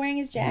 he's still wearing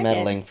his jacket.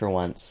 Meddling for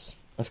once.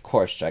 Of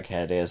course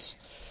Jughead is.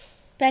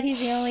 Bet he's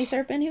the only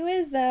serpent who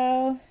is,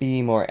 though.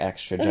 Be more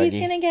extra, so Juggy.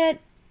 he's gonna get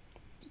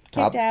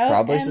kicked out.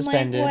 Probably and,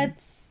 suspended. Like,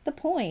 what's the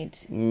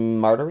point?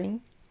 Martyring?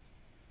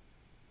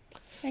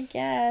 I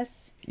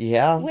guess.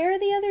 Yeah. Where are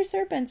the other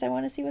serpents? I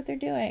want to see what they're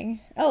doing.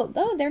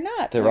 Oh, they're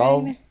not. They're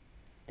all...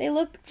 They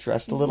look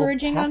dressed a little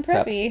verging on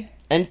half-prep. preppy.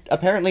 And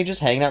apparently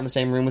just hanging out in the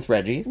same room with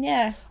Reggie.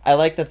 Yeah. I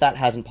like that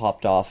hasn't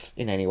popped off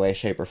in any way,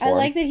 shape, or form. I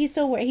like that he's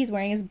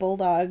wearing his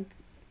bulldog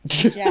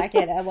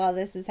jacket while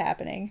this is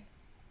happening.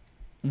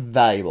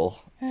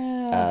 Valuable boy.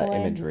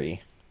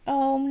 imagery.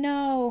 Oh,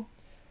 no.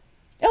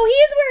 Oh, he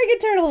is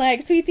wearing a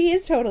turtleneck. Sweepy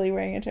is totally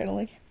wearing a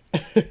turtleneck. I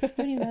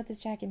don't even know what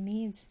this jacket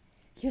means.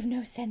 You have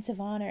no sense of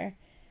honor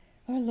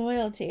or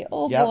loyalty.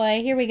 Oh,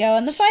 boy. Here we go.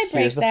 And the fight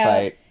breaks out.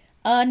 Fight.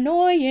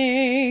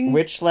 Annoying.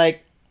 Which,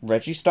 like,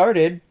 Reggie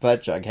started,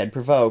 but Jughead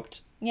provoked.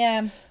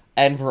 Yeah.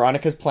 And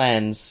Veronica's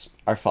plans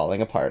are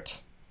falling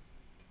apart.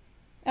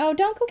 Oh,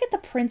 don't go get the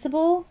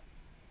principal.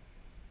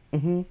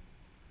 Mm-hmm.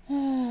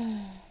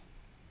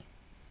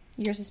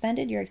 You're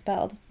suspended, you're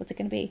expelled. What's it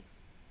gonna be?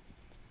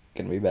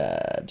 Gonna be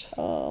bad.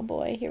 Oh,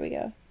 boy. Here we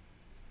go.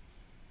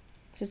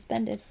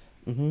 Suspended.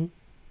 Mm-hmm.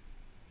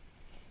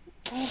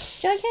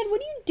 Jughead,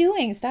 what are you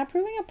doing? Stop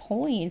proving a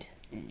point.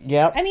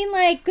 Yep. I mean,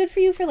 like, good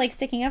for you for, like,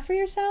 sticking up for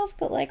yourself,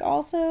 but, like,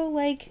 also,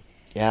 like...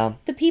 Yeah.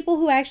 The people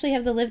who actually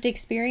have the lived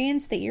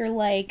experience that you're,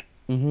 like,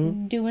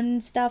 doing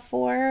stuff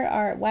for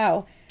are...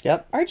 Wow.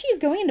 Yep. Archie is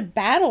going into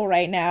battle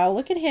right now.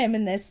 Look at him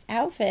in this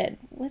outfit.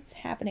 What's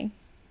happening?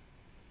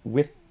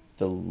 With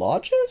the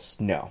lodges?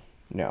 No.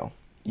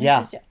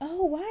 Yeah.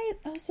 Oh, why?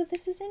 Oh, so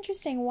this is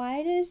interesting.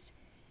 Why do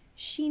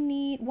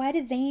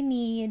they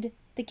need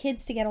the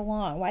kids to get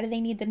along? Why do they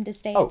need them to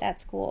stay at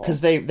that school?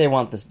 Because they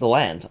want the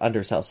land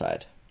under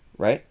Southside,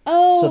 right?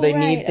 Oh, so they right,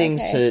 need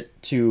things okay.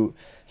 to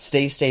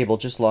stay stable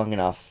just long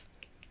enough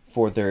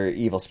for their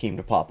evil scheme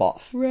to pop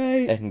off.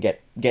 Right. And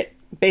get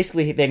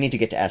basically, they need to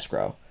get to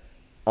escrow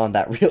on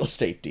that real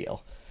estate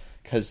deal.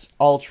 Because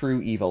all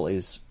true evil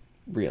is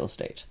real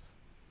estate.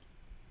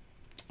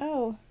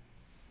 Oh.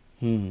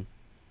 And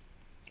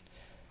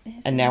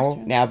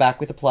now back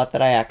with a plot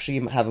that I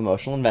actually have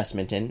emotional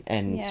investment in,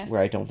 and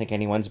where I don't think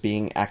anyone's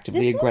being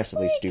actively,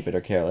 aggressively stupid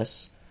or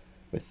careless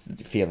with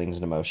feelings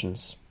and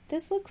emotions.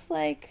 This looks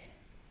like...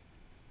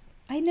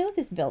 I know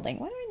this building.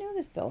 Why do I know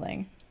this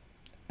building?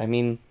 I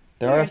mean,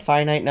 there are a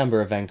finite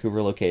number of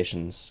Vancouver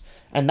locations,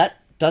 and that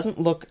doesn't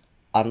look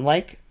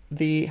unlike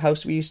the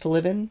house we used to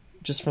live in,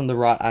 just from the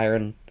wrought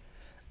iron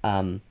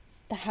the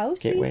house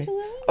gateway. we used to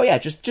live in? Oh yeah,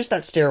 just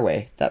that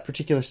stairway, that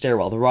particular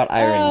stairwell, the wrought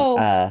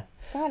iron.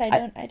 God,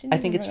 I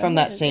think it's from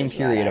that same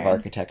period of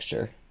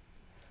architecture.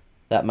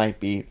 That might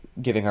be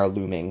giving our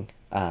looming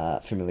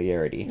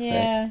familiarity.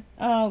 Yeah. Right?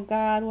 Oh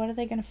God, what are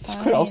they going to find? This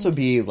could also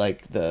be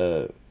like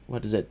the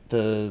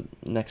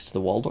next to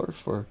the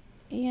Waldorf, or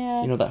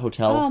you know, that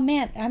hotel. Oh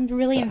man, I'm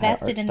really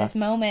invested in stuff. this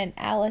moment.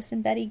 Alice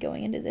and Betty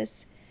going into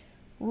this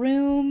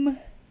room.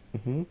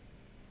 Mm-hmm.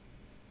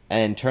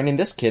 And turning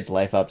this kid's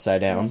life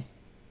upside down.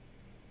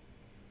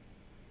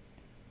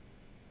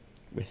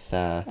 With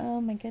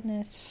oh my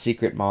goodness.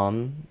 Secret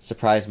mom,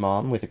 surprise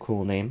mom with a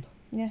cool name.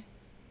 Yeah.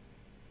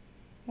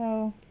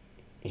 Oh.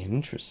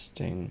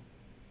 Interesting.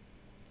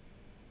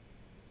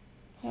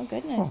 Oh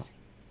goodness.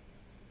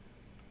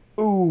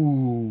 Huh.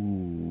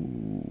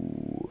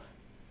 Ooh.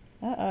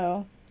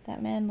 Uh-oh.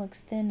 That man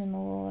looks thin and a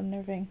little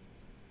unnerving.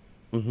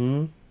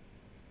 Mm-hmm.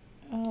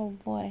 Oh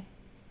boy.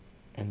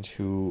 And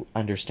who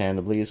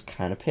understandably is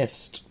kind of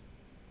pissed.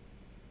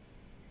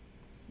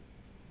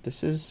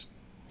 This is...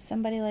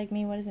 Somebody like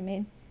me, what does it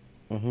mean?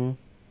 Mm-hmm.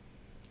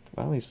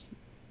 Well, he's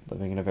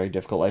living in a very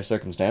difficult life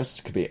circumstance.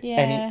 It could be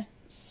any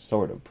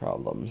sort of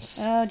problems.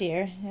 Oh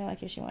dear. Yeah,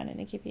 like if she wanted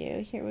to keep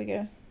you. Here we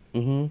go.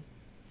 Mm-hmm.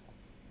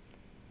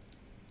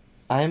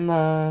 I'm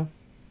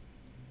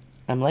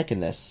liking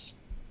this.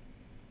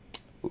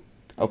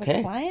 Okay.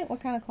 A client?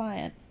 What kind of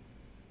client?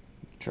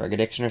 Drug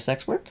addiction or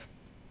sex work?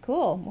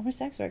 Cool. More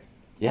sex work.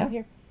 Yeah. Oh,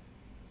 here.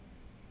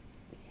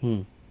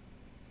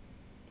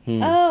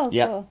 Oh,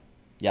 yep. Cool.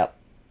 Yep.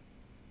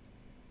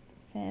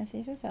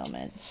 Fantasy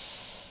fulfillment.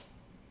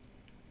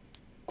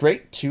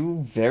 Great.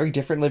 Two very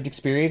different lived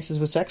experiences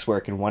with sex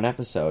work in one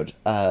episode.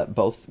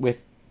 Both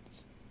with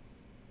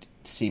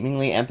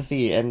seemingly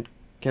empathy and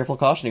careful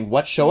cautioning.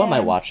 What show am I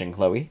watching,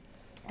 Chloe?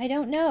 I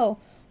don't know.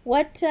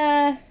 What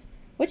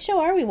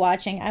show are we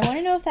watching? I want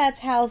to know if that's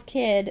Hal's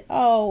kid.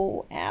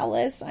 Oh,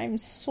 Alice, I'm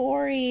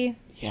sorry.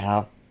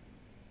 Yeah.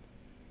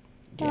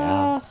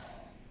 Yeah.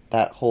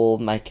 That whole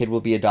my kid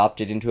will be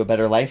adopted into a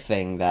better life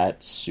thing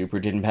that super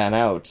didn't pan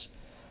out.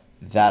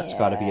 That's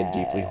got to be a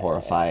deeply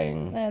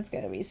horrifying... That's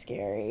got to be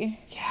scary.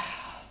 Yeah.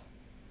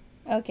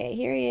 Okay,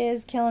 here he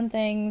is, killing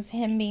things,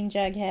 him being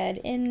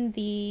Jughead in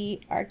the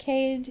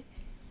arcade.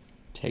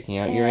 Taking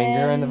out your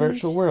anger in the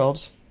virtual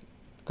world.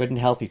 Good and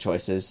healthy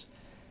choices.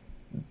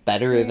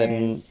 Better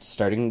than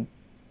starting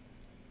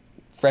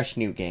fresh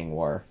new gang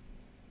war,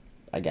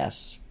 I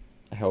guess.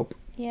 I hope.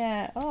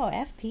 Yeah. Oh,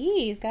 FP,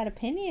 he's got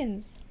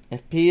opinions.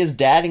 FP is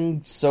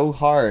dadding so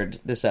hard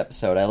this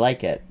episode. I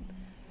like it.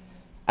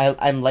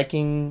 I'm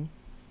liking...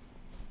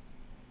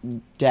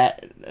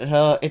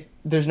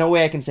 there's no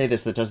way I can say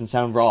this that doesn't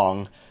sound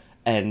wrong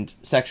and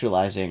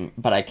sexualizing,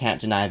 but I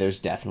can't deny there's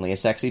definitely a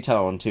sexy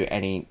tone to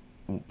any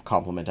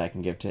compliment I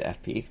can give to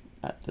FP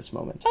at this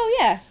moment. Oh,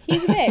 yeah.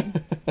 He's a babe.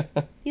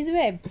 He's a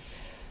babe.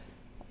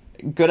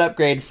 Good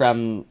upgrade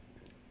from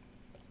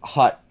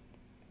hot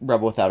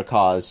rebel without a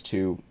cause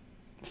to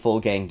full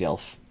gang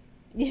dilf.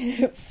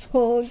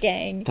 Full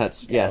gang.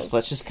 That's dilf. Yes,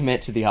 let's just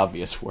commit to the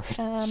obvious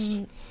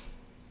words.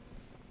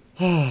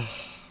 Oh,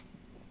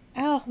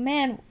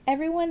 man.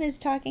 Everyone is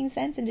talking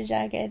sense into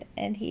Jughead,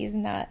 and he's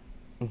not.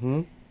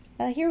 Mm-hmm.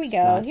 Here we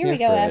go. Here we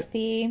go,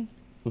 FP.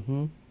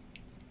 Mm-hmm.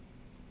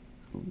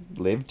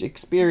 Lived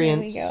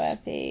experience. Here we go,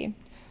 FP.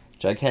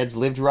 Jughead's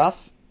lived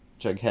rough.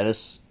 Jughead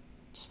has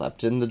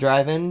slept in the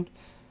drive-in.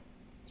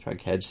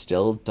 Jughead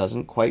still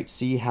doesn't quite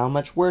see how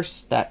much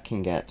worse that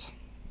can get.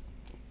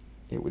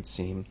 It would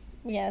seem.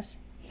 Yes.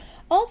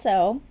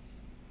 Also,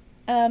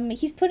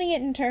 he's putting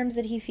it in terms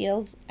that he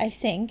feels, I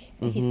think,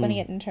 he's putting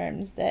it in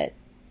terms that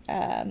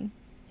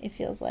it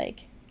feels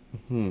like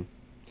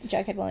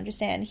Jughead will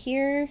understand.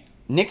 Here...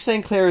 Nick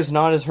St. Clair is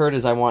not as hurt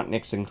as I want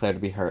Nick St. Clair to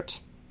be hurt.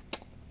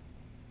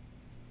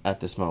 At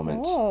this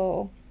moment.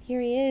 Oh, here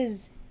he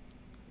is.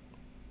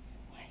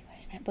 Why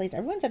is that blaze?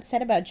 Everyone's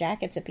upset about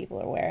jackets that people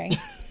are wearing.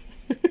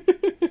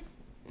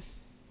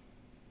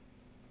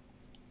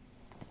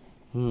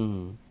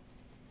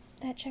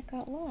 That check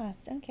got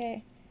lost.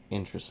 Okay.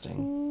 Interesting.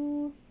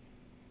 Ooh.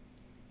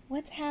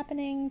 What's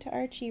happening to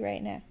Archie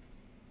right now?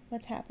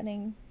 What's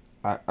happening?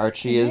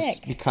 Archie is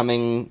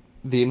becoming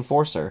the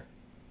enforcer.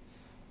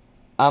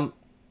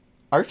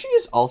 Archie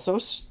is also...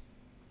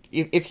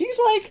 If he's,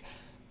 like,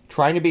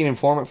 trying to be an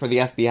informant for the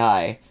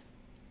FBI,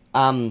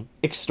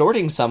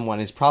 extorting someone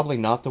is probably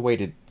not the way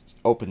to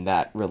open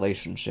that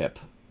relationship.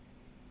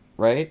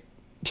 Right?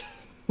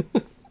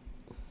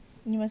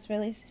 You must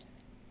release.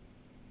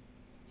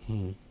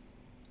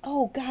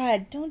 Oh,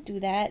 God, don't do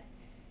that.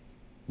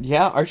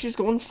 Yeah, Archie's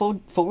going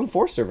full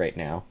enforcer right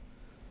now.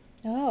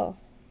 Oh.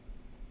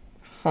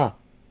 Huh.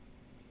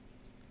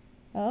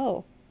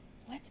 Oh.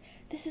 What?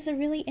 This is a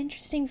really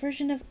interesting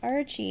version of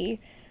Archie.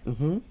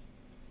 Mm-hmm.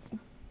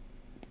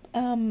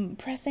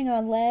 Pressing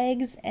on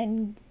legs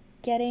and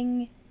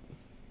getting...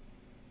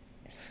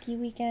 Ski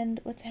weekend.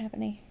 What's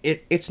happening?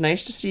 It's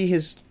nice to see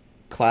his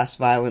class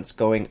violence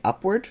going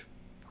upward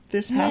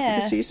this half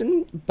of the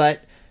season,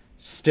 but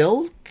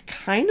still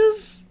kind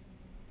of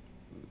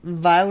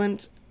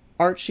violent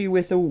Archie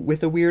with a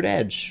weird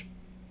edge.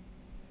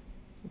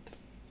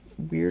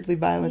 Weirdly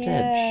violent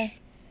edge.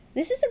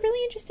 This is a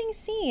really interesting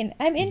scene.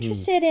 I'm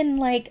interested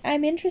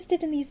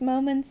in these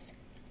moments.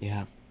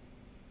 Yeah.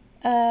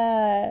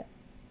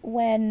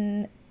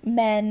 When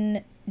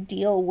men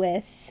deal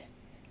with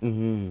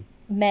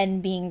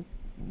men being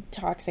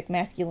toxic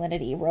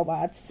masculinity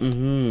robots.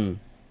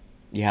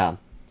 Yeah.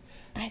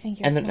 I think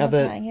you're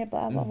simplifying it,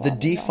 blah, blah, blah. The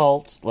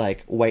default,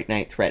 like, white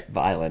knight threat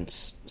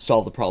violence,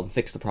 solve the problem,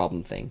 fix the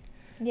problem thing.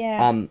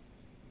 Yeah.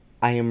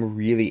 I am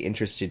really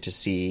interested to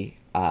see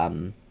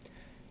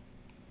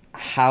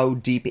how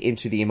deep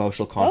into the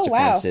emotional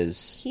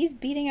consequences... Oh, wow. He's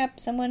beating up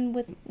someone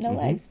with no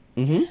legs.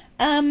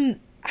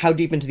 How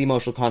deep into the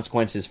emotional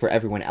consequences for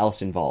everyone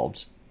else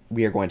involved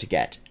we are going to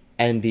get.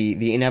 And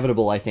the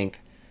inevitable, I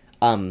think,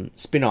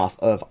 spin-off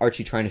of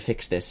Archie trying to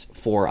fix this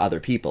for other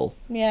people.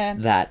 Yeah.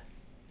 That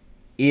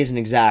isn't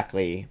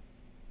exactly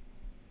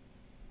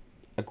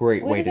a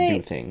great way to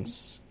do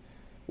things.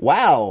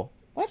 Wow!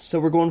 What? So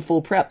we're going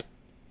full prep.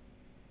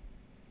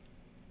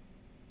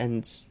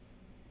 And...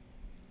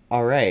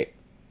 Alright.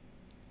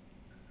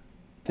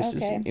 This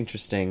is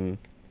interesting.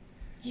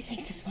 You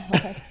think this one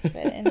has to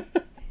fit in?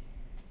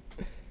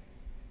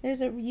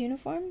 There's a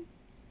uniform?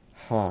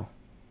 Huh.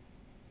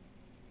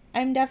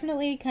 I'm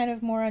definitely kind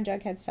of more on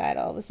Jughead's side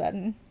all of a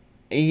sudden.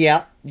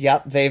 Yep,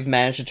 they've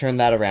managed to turn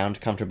that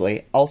around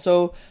comfortably.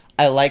 Also,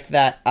 I like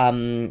that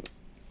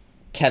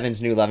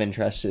Kevin's new love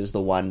interest is the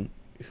one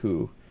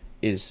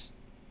who's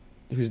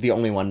the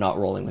only one not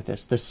rolling with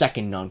this. The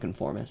second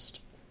nonconformist.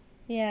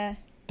 Yeah.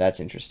 That's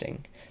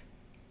interesting.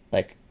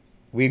 Like,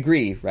 we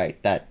agree,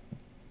 right, that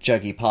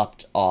Juggy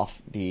popped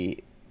off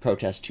the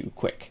protest too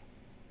quick.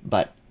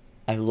 But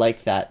I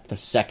like that the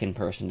second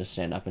person to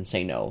stand up and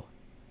say no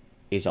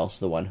is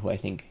also the one who I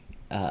think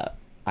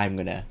I'm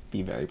going to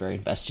be very, very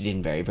invested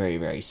in very, very,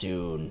 very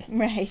soon.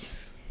 Right.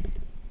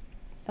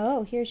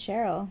 Oh, here's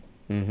Cheryl.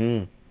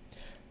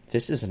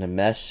 This is a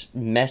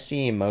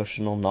messy,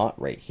 emotional knot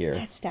right here.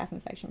 That's staph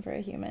infection for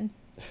a human.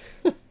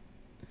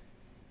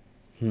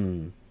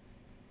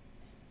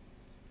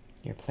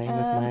 You're playing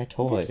with my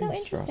toys, that's so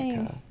interesting.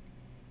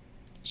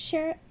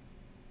 Veronica.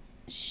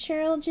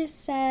 Cheryl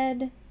just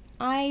said,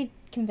 I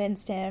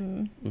convinced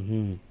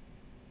him.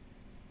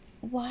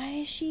 Why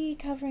is she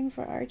covering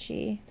for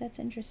Archie? That's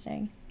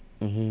interesting.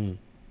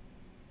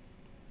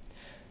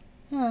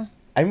 Huh.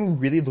 I'm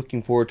really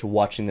looking forward to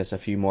watching this a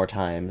few more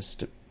times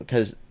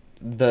because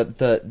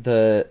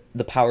the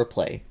power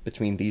play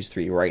between these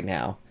three right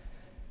now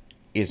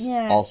is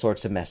all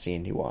sorts of messy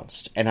and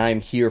nuanced, and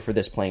I'm here for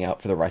this playing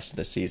out for the rest of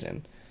the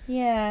season.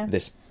 Yeah.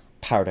 This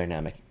power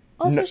dynamic.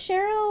 Also,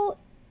 Cheryl,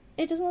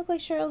 it doesn't look like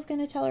Cheryl's going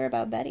to tell her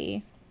about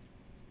Betty.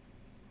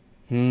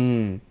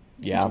 Yeah.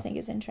 Which I think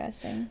is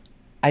interesting.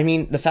 I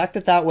mean, the fact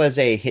that was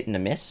a hit and a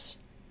miss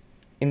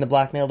in the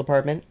blackmail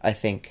department, I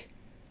think,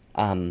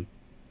 kind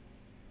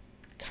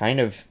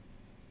of,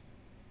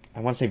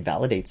 I want to say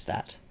validates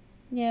that.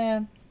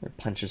 Yeah. Or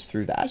punches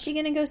through that. Is she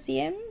going to go see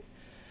him?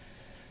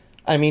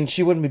 I mean,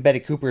 she wouldn't be Betty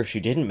Cooper if she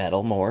didn't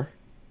meddle more.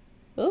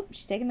 Oop,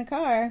 she's taking the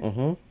car.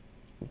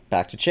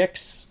 Back to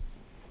chicks.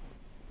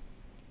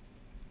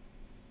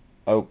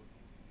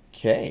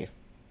 Okay.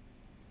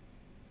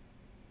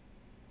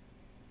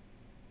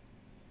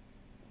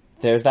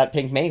 There's that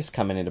pink mace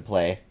coming into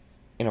play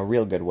in a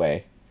real good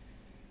way.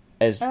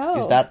 Is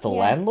that the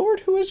landlord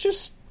who is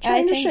just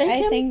trying to shake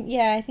him?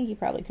 I think he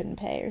probably couldn't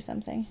pay or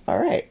something. All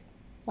right.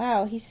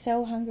 Wow, he's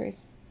so hungry.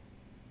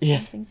 Yeah.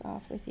 Something's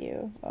off with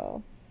you.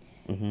 Oh.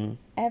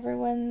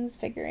 Everyone's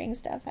figuring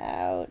stuff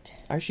out.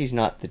 Archie's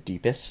not the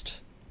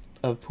deepest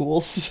of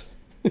pools.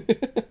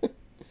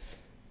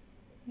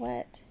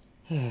 What?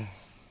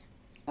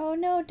 Oh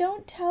no,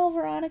 don't tell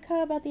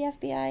Veronica about the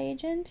FBI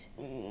agent.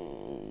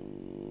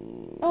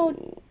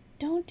 Oh,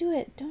 don't do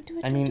it. Don't do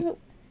it. Don't do it.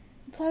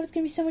 The plot is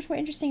going to be so much more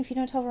interesting if you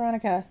don't tell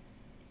Veronica.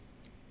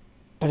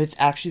 But it's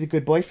actually the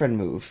good boyfriend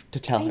move to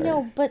tell her. I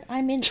know, but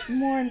I'm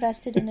more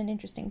invested in an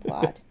interesting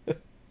plot.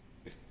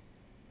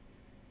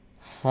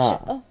 Huh.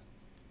 Oh.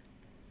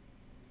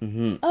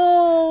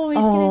 Oh, he's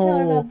going to tell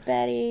her about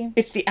Betty.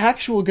 It's the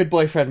actual good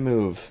boyfriend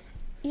move.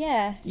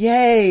 Yeah.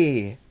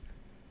 Yay!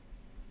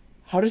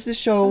 How does this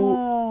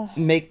show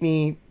make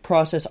me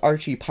process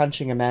Archie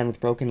punching a man with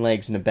broken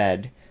legs in a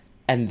bed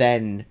and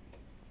then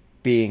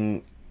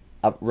being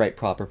a right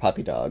proper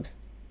puppy dog.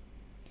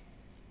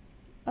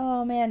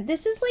 Oh, man.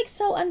 This is, like,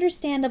 so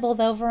understandable,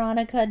 though,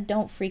 Veronica.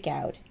 Don't freak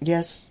out.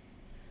 Yes.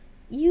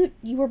 You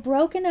were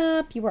broken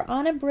up. You were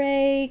on a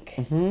break.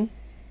 Mm-hmm.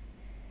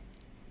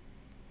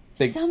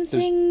 Some There's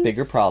things...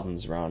 bigger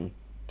problems, Ron.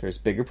 There's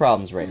bigger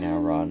problems right now,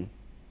 Ron.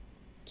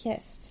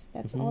 Kissed.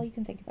 That's all you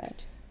can think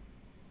about.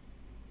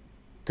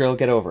 Girl,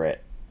 get over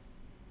it.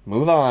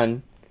 Move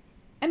on.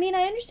 I mean,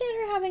 I understand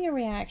her having a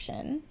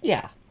reaction.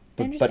 Yeah.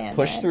 I understand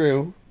but push that.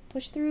 through.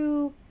 Push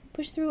through.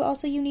 Push through.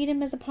 Also, you need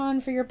him as a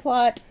pawn for your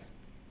plot.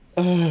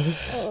 I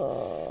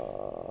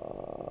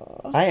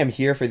am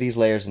here for these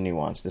layers of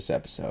nuance this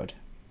episode.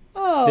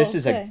 Oh, this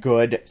is a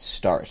good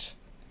start.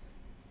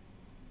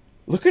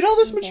 Look at all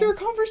this Okay. mature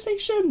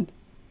conversation.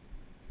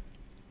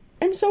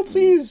 I'm so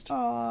pleased.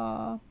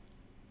 Aww.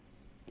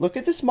 Look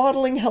at this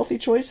modeling healthy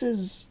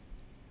choices.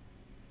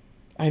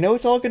 I know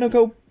it's all gonna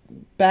go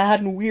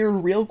bad and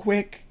weird real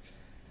quick,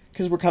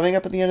 because we're coming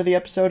up at the end of the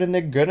episode and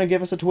they're gonna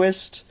give us a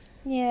twist.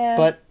 Yeah.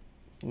 But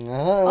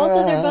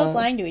also, they're both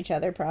lying to each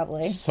other,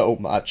 probably. so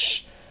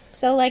much.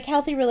 So, like,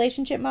 healthy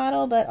relationship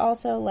model, but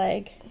also,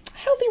 like...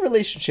 Healthy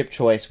relationship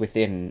choice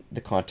within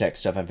the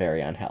context of a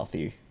very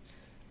unhealthy,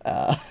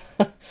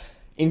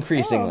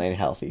 increasingly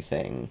unhealthy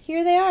thing.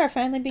 Here they are,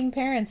 finally being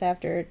parents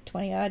after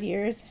 20-odd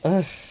years.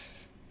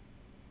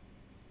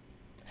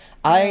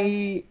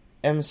 I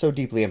am so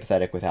deeply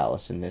empathetic with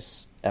Alice in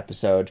this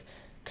episode,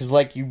 because,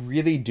 like, you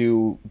really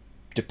do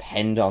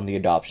depend on the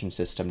adoption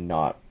system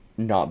not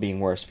being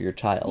worse for your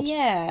child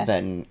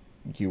than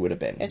you would have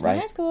been, There's right?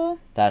 my high school.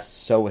 That's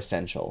so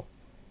essential.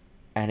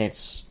 And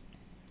it's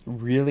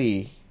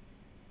really...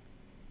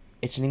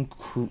 It's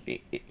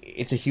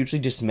a hugely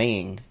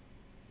dismaying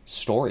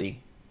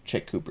story,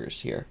 Chick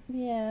Cooper's here.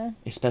 Yeah.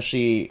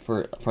 Especially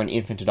for an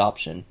infant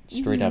adoption,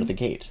 straight out of the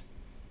gate.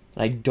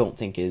 That I don't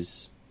think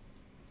is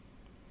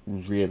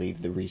really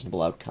the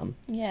reasonable outcome.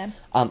 Yeah.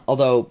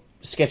 Although,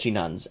 sketchy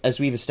nuns, as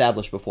we've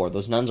established before,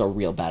 those nuns are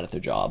real bad at their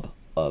job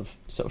of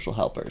social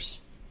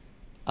helpers.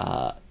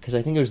 Because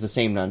I think it was the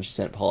same nun she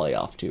sent Polly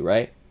off to,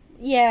 right?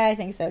 Yeah, I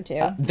think so,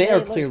 too. They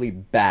are clearly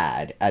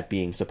bad at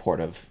being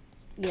supportive,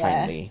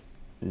 kindly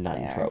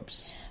nun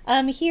tropes.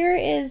 Here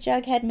is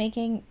Jughead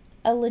making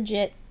a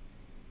legit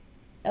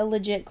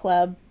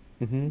club,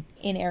 in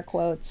air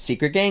quotes.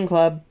 Secret gang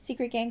club.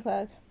 Secret gang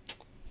club.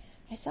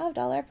 I solved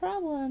all our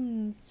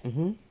problems.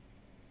 Mm-hmm.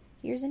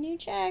 Here's a new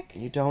check.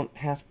 You don't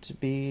have to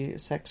be a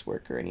sex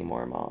worker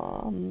anymore,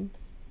 Mom.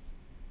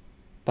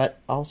 But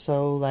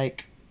also,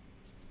 like,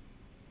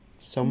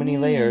 so many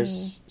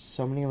layers.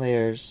 So many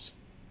layers.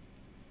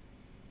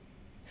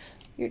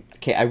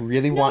 Okay, I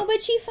really want... No,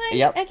 but she finds...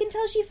 Yep. I can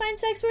tell she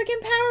finds sex work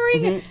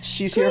empowering.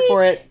 She's here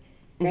for it.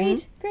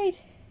 Great.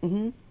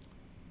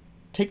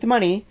 Take the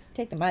money.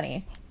 Take the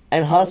money.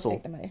 And hustle.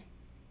 Take the money.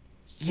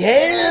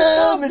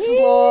 Yeah,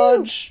 Mrs.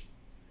 Lodge!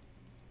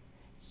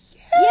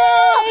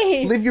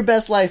 Yay! Live your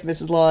best life,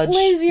 Mrs. Lodge.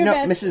 Live your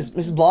best...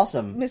 Mrs.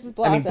 Blossom. Mrs.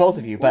 Blossom. I mean, both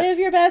of you, but... Live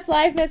your best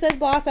life, Mrs.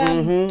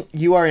 Blossom.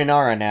 You are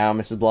Inara now,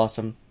 Mrs.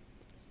 Blossom.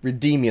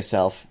 Redeem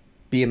yourself.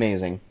 Be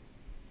amazing.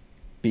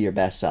 Be your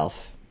best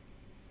self.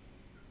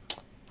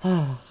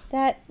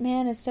 That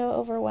man is so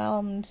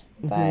overwhelmed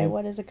by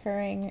what is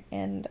occurring,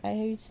 and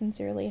I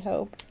sincerely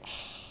hope...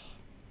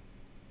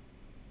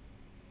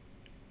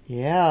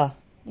 Yeah.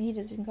 He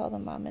doesn't call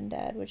them mom and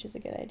dad, which is a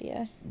good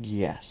idea.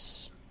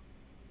 Yes.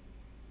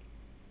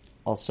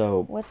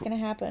 Also... What's going to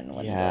happen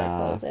when the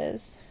door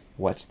closes?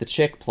 What's the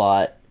chick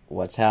plot?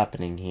 What's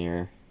happening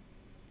here?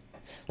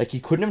 Like, he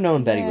couldn't have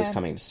known Betty was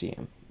coming to see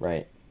him,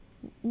 right?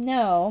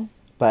 No.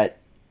 But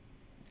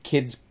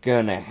kid's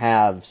gonna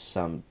have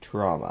some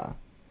trauma.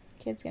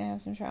 Kid's gonna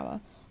have some trauma.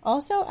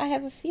 Also, I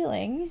have a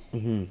feeling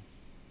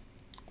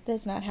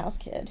that's not House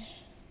Kid.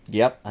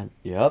 Yep. I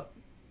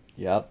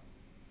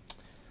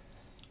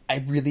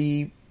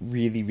really,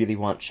 really, really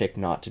want Chick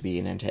not to be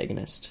an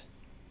antagonist.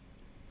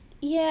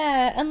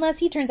 Yeah, unless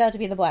he turns out to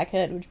be the Black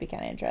Hood, which would be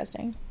kind of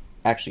interesting.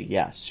 Actually,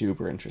 yeah,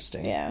 super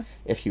interesting. Yeah.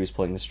 If he was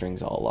pulling the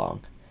strings all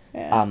along.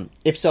 Yeah.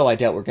 If so, I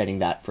doubt we're getting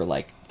that for,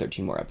 like,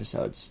 13 more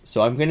episodes.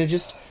 So I'm gonna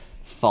just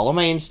follow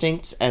my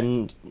instincts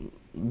and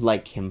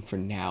like him for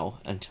now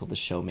until the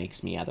show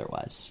makes me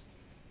otherwise.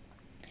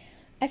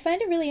 I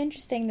find it really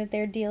interesting that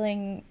they're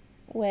dealing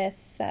with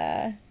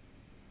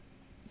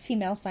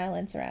female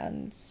silence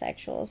around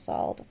sexual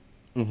assault.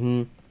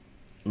 And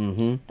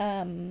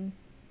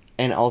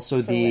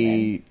also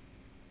the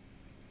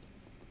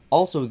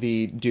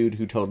dude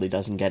who totally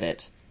doesn't get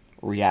it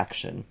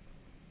reaction.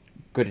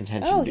 Good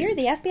intention. Oh, dude. here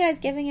the FBI's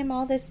giving him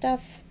all this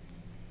stuff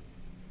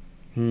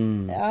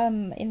in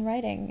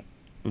writing.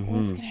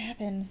 What's gonna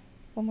happen?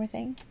 One more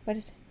thing. What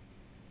is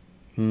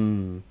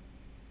it?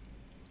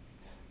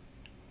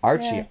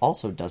 Archie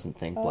also doesn't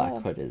think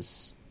Black Hood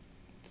is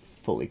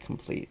fully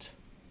complete.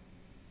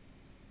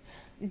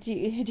 Do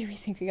we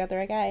think we got the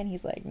right guy? And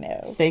he's like,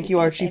 no. Thank you,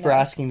 Archie, for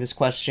asking this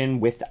question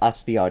with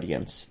us, the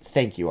audience.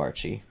 Thank you,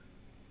 Archie.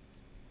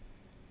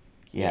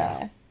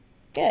 Yeah.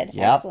 Good.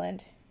 Yep.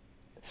 Excellent.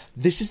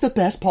 This is the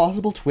best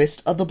possible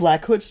twist of the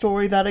Black Hood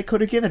story that it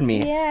could have given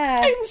me.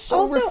 Yeah. I'm so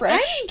also,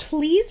 refreshed. I'm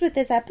pleased with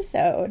this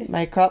episode.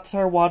 My crops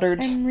are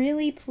watered. I'm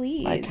really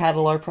pleased. My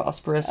cattle are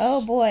prosperous.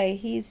 Oh boy,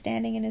 he's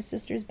standing in his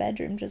sister's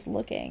bedroom just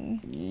looking.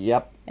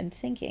 Yep. And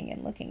thinking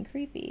and looking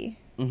creepy.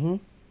 Mm-hmm.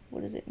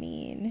 What does it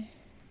mean?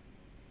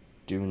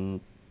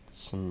 Doing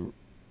some...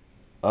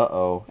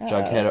 Uh-oh.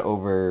 Jughead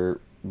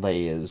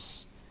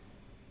overlays.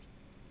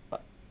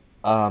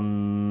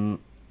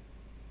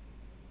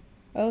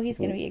 Oh, he's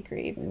gonna be a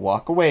creep.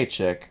 Walk away,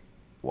 chick.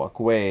 Walk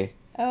away.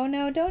 Oh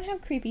no, don't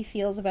have creepy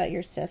feels about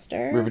your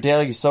sister.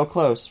 Riverdale, you're so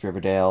close,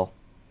 Riverdale.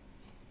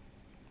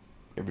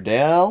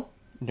 Riverdale?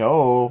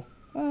 No.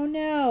 Oh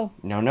no.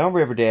 No,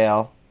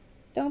 Riverdale.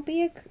 Don't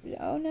be a...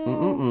 Oh no.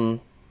 Mm-mm-mm.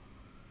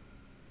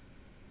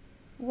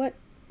 What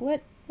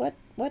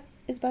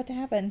is about to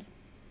happen?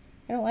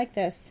 I don't like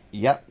this.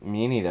 Yep,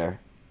 me neither.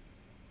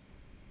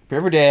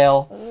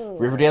 Riverdale. Ooh.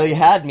 Riverdale, you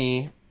had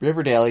me.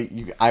 Riverdale,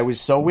 I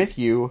was so with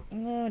you.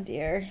 Oh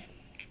dear.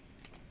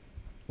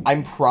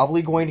 I'm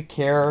probably going to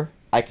care,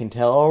 I can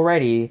tell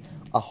already,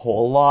 a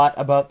whole lot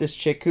about this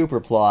Chick Cooper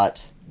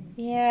plot.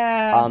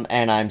 Yeah.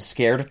 And I'm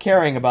scared of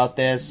caring about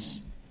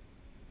this.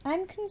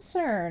 I'm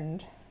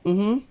concerned.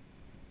 Mm-hmm.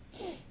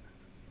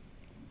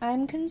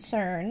 I'm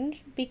concerned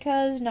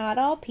because not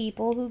all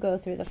people who go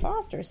through the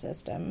foster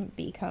system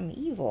become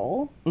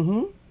evil.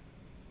 Mm-hmm.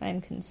 I'm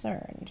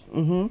concerned.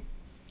 Mm-hmm.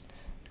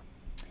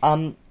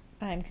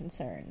 I'm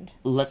concerned.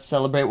 Let's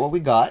celebrate what we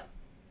got.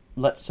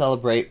 Let's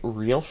celebrate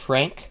real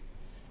frank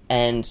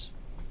and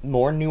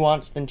more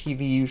nuanced than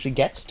TV usually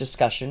gets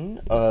discussion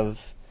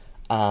of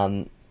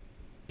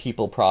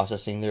people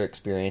processing their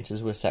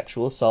experiences with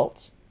sexual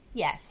assault.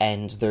 Yes.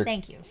 And their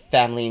Thank you.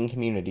 family and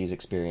community's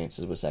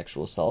experiences with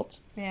sexual assault.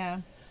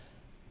 Yeah.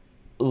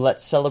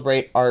 Let's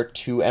celebrate our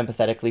two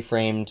empathetically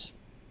framed,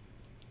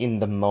 in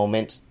the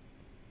moment,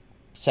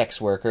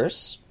 sex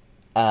workers.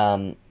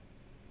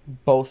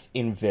 Both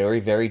in very,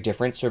 very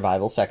different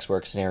survival sex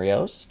work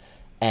scenarios.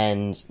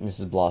 And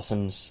Mrs.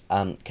 Blossom's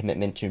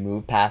commitment to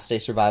move past a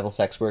survival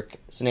sex work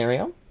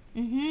scenario.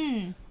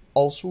 Mm-hmm.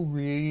 Also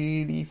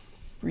really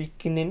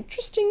freaking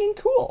interesting and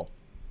cool.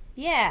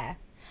 Yeah.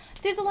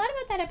 There's a lot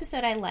about that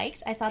episode I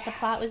liked. I thought the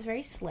plot was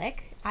very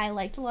slick. I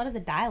liked a lot of the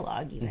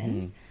dialogue,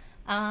 even.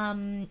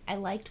 Mm-hmm. I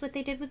liked what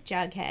they did with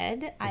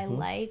Jughead. Mm-hmm. I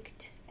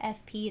liked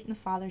FP in the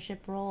fathership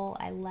role.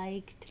 I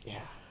liked...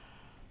 Yeah.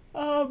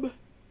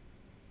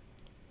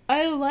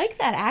 I like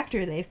that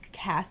actor they've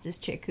cast as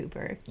Chick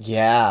Cooper.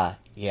 Yeah,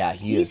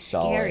 he is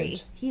solid. Scary.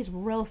 He's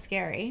real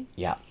scary.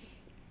 Yeah.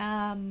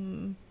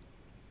 I'm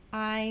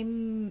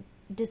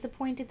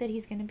disappointed that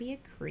he's going to be a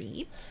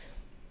creep.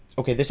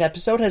 Okay, this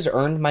episode has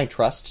earned my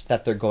trust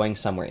that they're going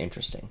somewhere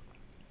interesting.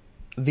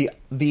 The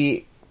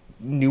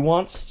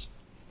nuanced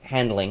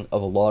handling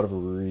of a lot of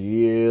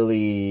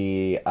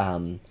really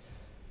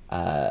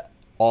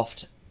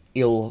oft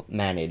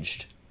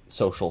ill-managed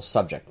social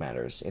subject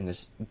matters in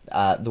this,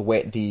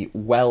 the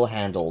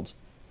well-handled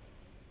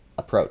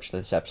approach that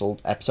this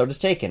episode has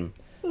taken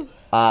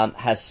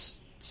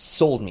has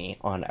sold me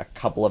on a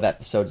couple of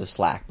episodes of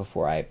Slack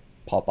before I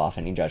pop off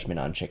any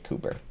judgment on Chick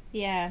Cooper.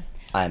 Yeah.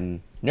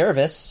 I'm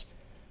nervous,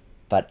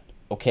 but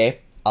okay,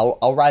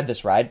 I'll ride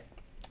this ride.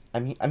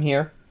 I'm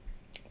here.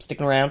 I'm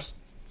sticking around.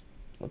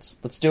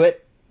 Let's do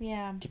it.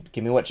 Yeah.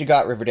 Give me what you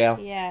got, Riverdale.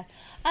 Yeah.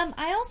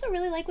 I also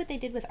really like what they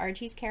did with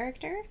Archie's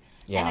character.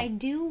 Yeah. And I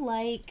do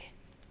like,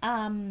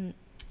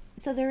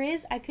 so there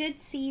is, I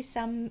could see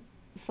some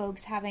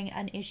folks having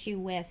an issue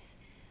with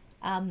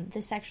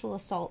the sexual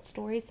assault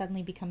story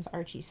suddenly becomes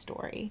Archie's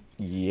story.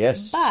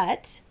 Yes.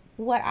 But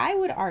what I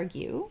would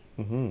argue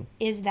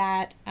is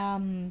that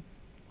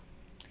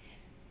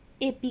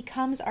it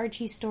becomes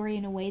Archie's story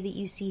in a way that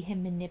you see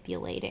him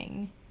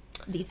manipulating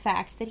these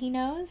facts that he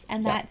knows,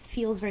 and that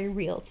feels very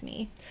real to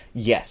me.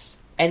 Yes.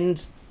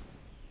 And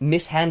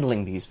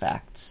mishandling these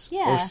facts.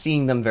 Yeah. Or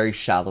seeing them very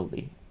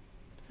shallowly.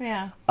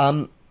 Yeah.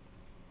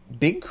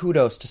 Big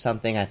kudos to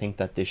something I think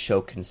that this show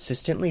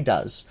consistently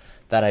does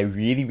that I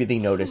really, really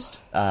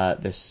noticed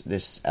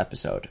this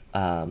episode.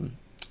 A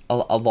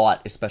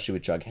lot, especially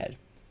with Jughead.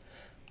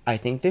 I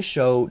think this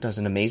show does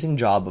an amazing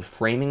job of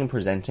framing and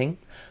presenting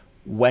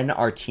when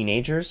our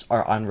teenagers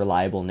are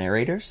unreliable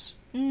narrators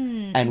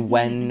and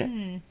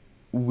when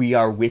we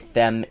are with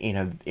them in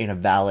a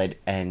valid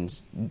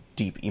and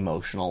deep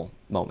emotional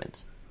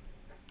moment.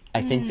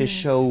 I think this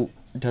show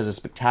does a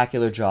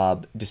spectacular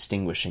job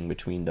distinguishing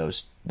between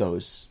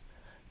those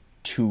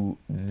two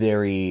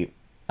very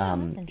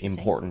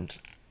important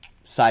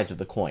sides of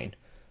the coin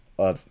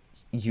of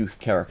youth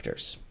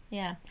characters.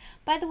 Yeah.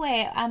 By the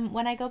way,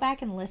 when I go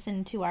back and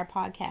listen to our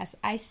podcast,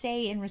 I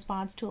say in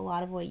response to a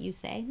lot of what you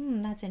say,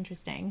 that's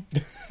interesting.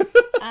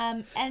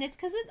 And it's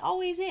because it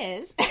always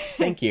is.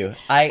 Thank you.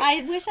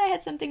 I wish I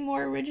had something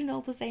more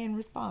original to say in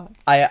response.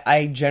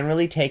 I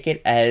generally take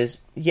it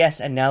as, yes,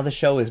 and now the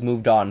show has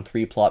moved on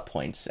 3 plot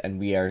points, and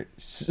we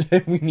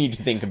need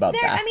to think about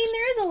that. I mean,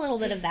 there is a little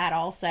bit of that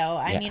also.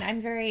 I mean,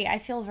 I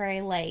feel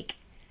very,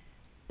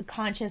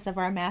 conscious of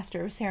our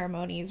Master of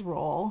Ceremonies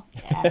role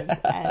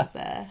as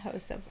a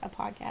host of a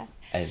podcast.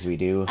 As we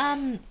do.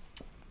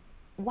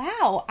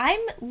 Wow, I'm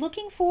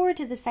looking forward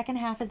to the second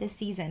half of this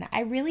season.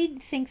 I really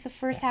think the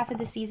first half of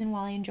the season,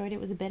 while I enjoyed it,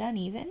 was a bit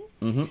uneven.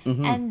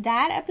 And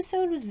that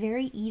episode was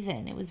very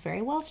even. It was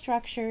very well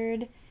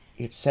structured.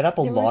 It set up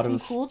There were some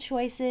cool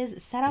choices.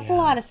 It set up a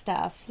lot of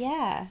stuff.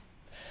 Yeah.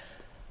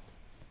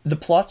 The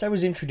plots I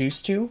was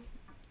introduced to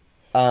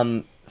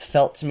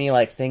felt to me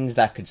like things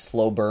that could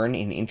slow burn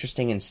in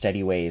interesting and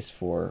steady ways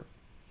for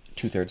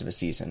 2/3 of a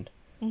season.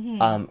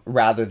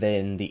 Rather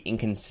than the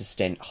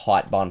inconsistent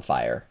hot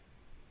bonfire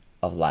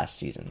of last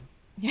season.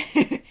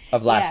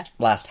 Of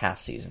last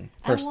half season.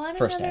 I want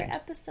first another end.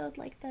 episode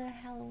like the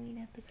Halloween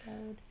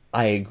episode.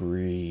 I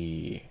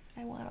agree.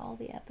 I want all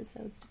the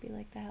episodes to be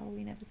like the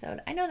Halloween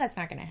episode. I know that's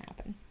not going to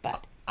happen,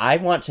 but I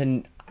want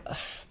to...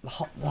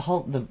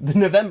 the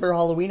November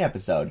Halloween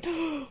episode.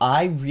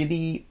 I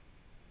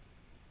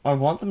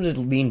want them to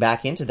lean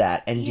back into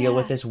that and deal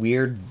with this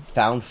weird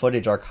found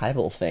footage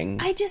archival thing.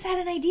 I just had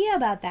an idea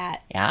about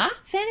that. Yeah?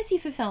 Fantasy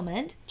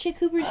fulfillment, Chick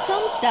Cooper's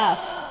film stuff.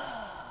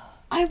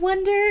 I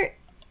wonder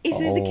if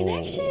there's a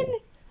connection.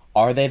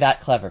 Are they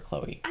that clever,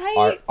 Chloe?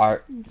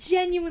 Are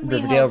genuinely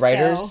Riverdale hope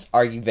writers, so.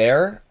 are you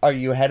there? Are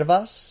you ahead of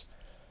us?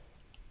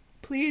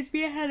 Please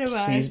be ahead of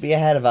us. Please be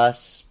ahead of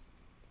us.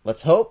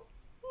 Let's hope.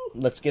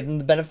 Let's give them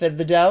the benefit of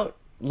the doubt.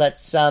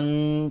 Let's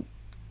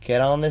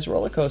get on this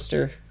roller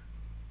coaster.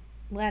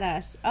 Let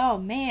us. Oh,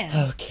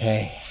 man.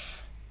 Okay.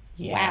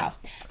 Yeah. Wow.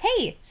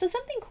 Hey, so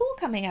something cool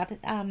coming up in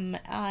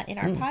our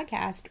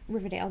podcast,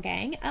 Riverdale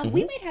Gang.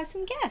 We might have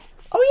some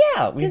guests. Oh,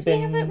 yeah. We've Because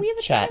been we have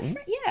a chatting.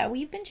 ton of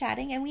we've been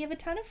chatting, and we have a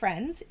ton of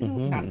friends. Who,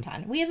 not a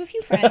ton. We have a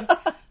few friends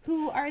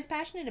who are as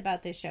passionate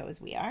about this show as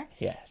we are.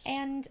 Yes.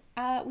 And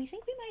we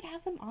think we might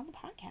have them on the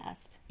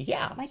podcast.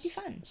 Yeah. It might be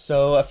fun.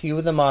 So a few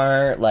of them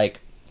are,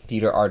 like,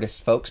 theater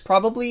artist folks.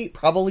 Probably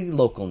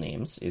local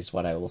names is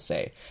what I will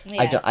say.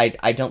 Yeah.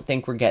 I don't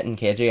think we're getting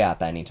KJ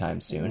Appa anytime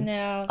soon.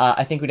 No.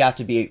 I think we'd have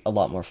to be a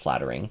lot more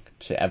flattering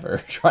to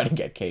ever try to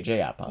get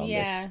KJ Appa on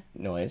this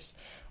noise.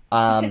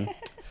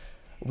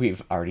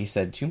 We've already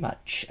said too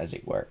much, as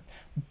it were.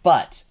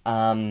 But,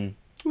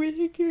 we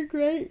think you're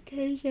great,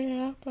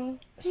 KJ Appa.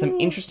 some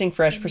interesting,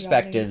 fresh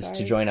perspectives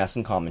to join us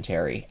in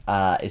commentary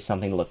is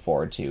something to look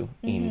forward to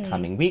in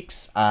coming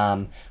weeks.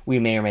 We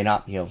may or may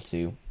not be able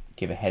to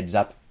give a heads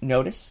up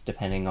notice,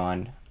 depending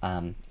on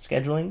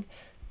scheduling.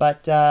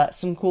 But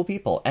some cool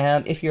people.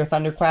 If you're a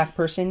Thunderquack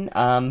person,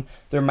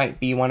 there might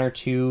be one or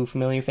two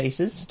familiar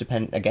faces,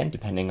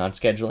 depending on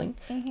scheduling.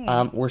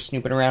 We're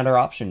snooping around our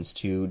options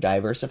to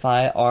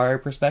diversify our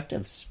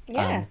perspectives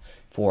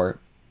for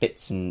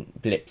bits and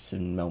blips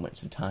and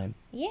moments of time.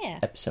 Yeah.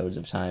 Episodes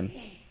of time.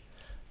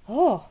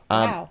 Oh,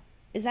 wow.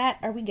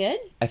 Are we good?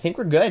 I think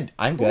we're good.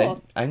 I'm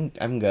Cool. good.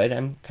 I'm good.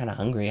 I'm kind of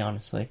hungry,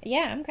 honestly.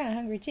 Yeah, I'm kind of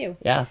hungry too.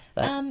 Yeah,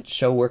 that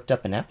show worked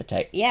up an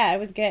appetite. Yeah, it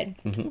was good.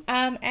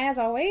 As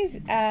always,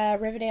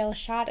 Riverdale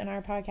shot and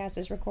our podcast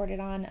is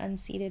recorded on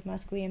unceded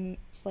Musqueam,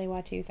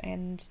 Tsleil-Waututh,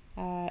 and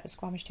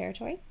Squamish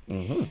territory.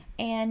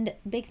 And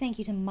big thank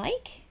you to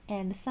Mike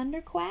and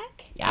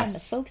Thunderquack and the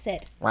folks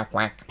at Whack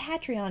whack.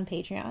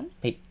 Patreon.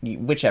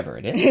 Whichever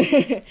it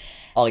is.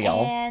 All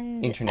y'all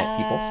And internet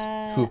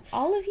peoples who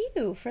all of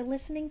you for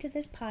listening to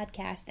this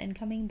podcast and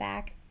coming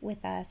back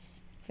with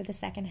us for the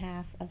second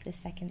half of the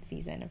second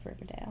season of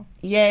Riverdale.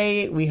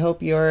 Yay, we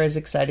hope you're as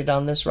excited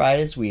on this ride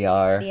as we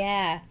are.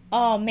 Yeah.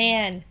 Oh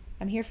man,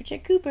 I'm here for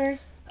Chick Cooper.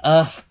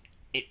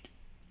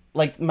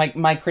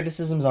 My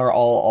criticisms are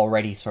all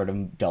already sort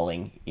of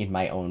dulling in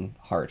my own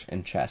heart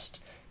and chest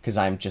because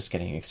I'm just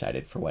getting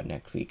excited for what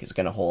next week is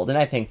going to hold, and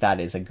I think that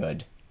is a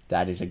good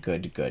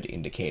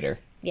indicator.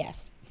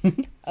 Yes.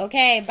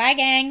 Okay, bye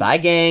gang. Bye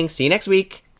gang, see you next week.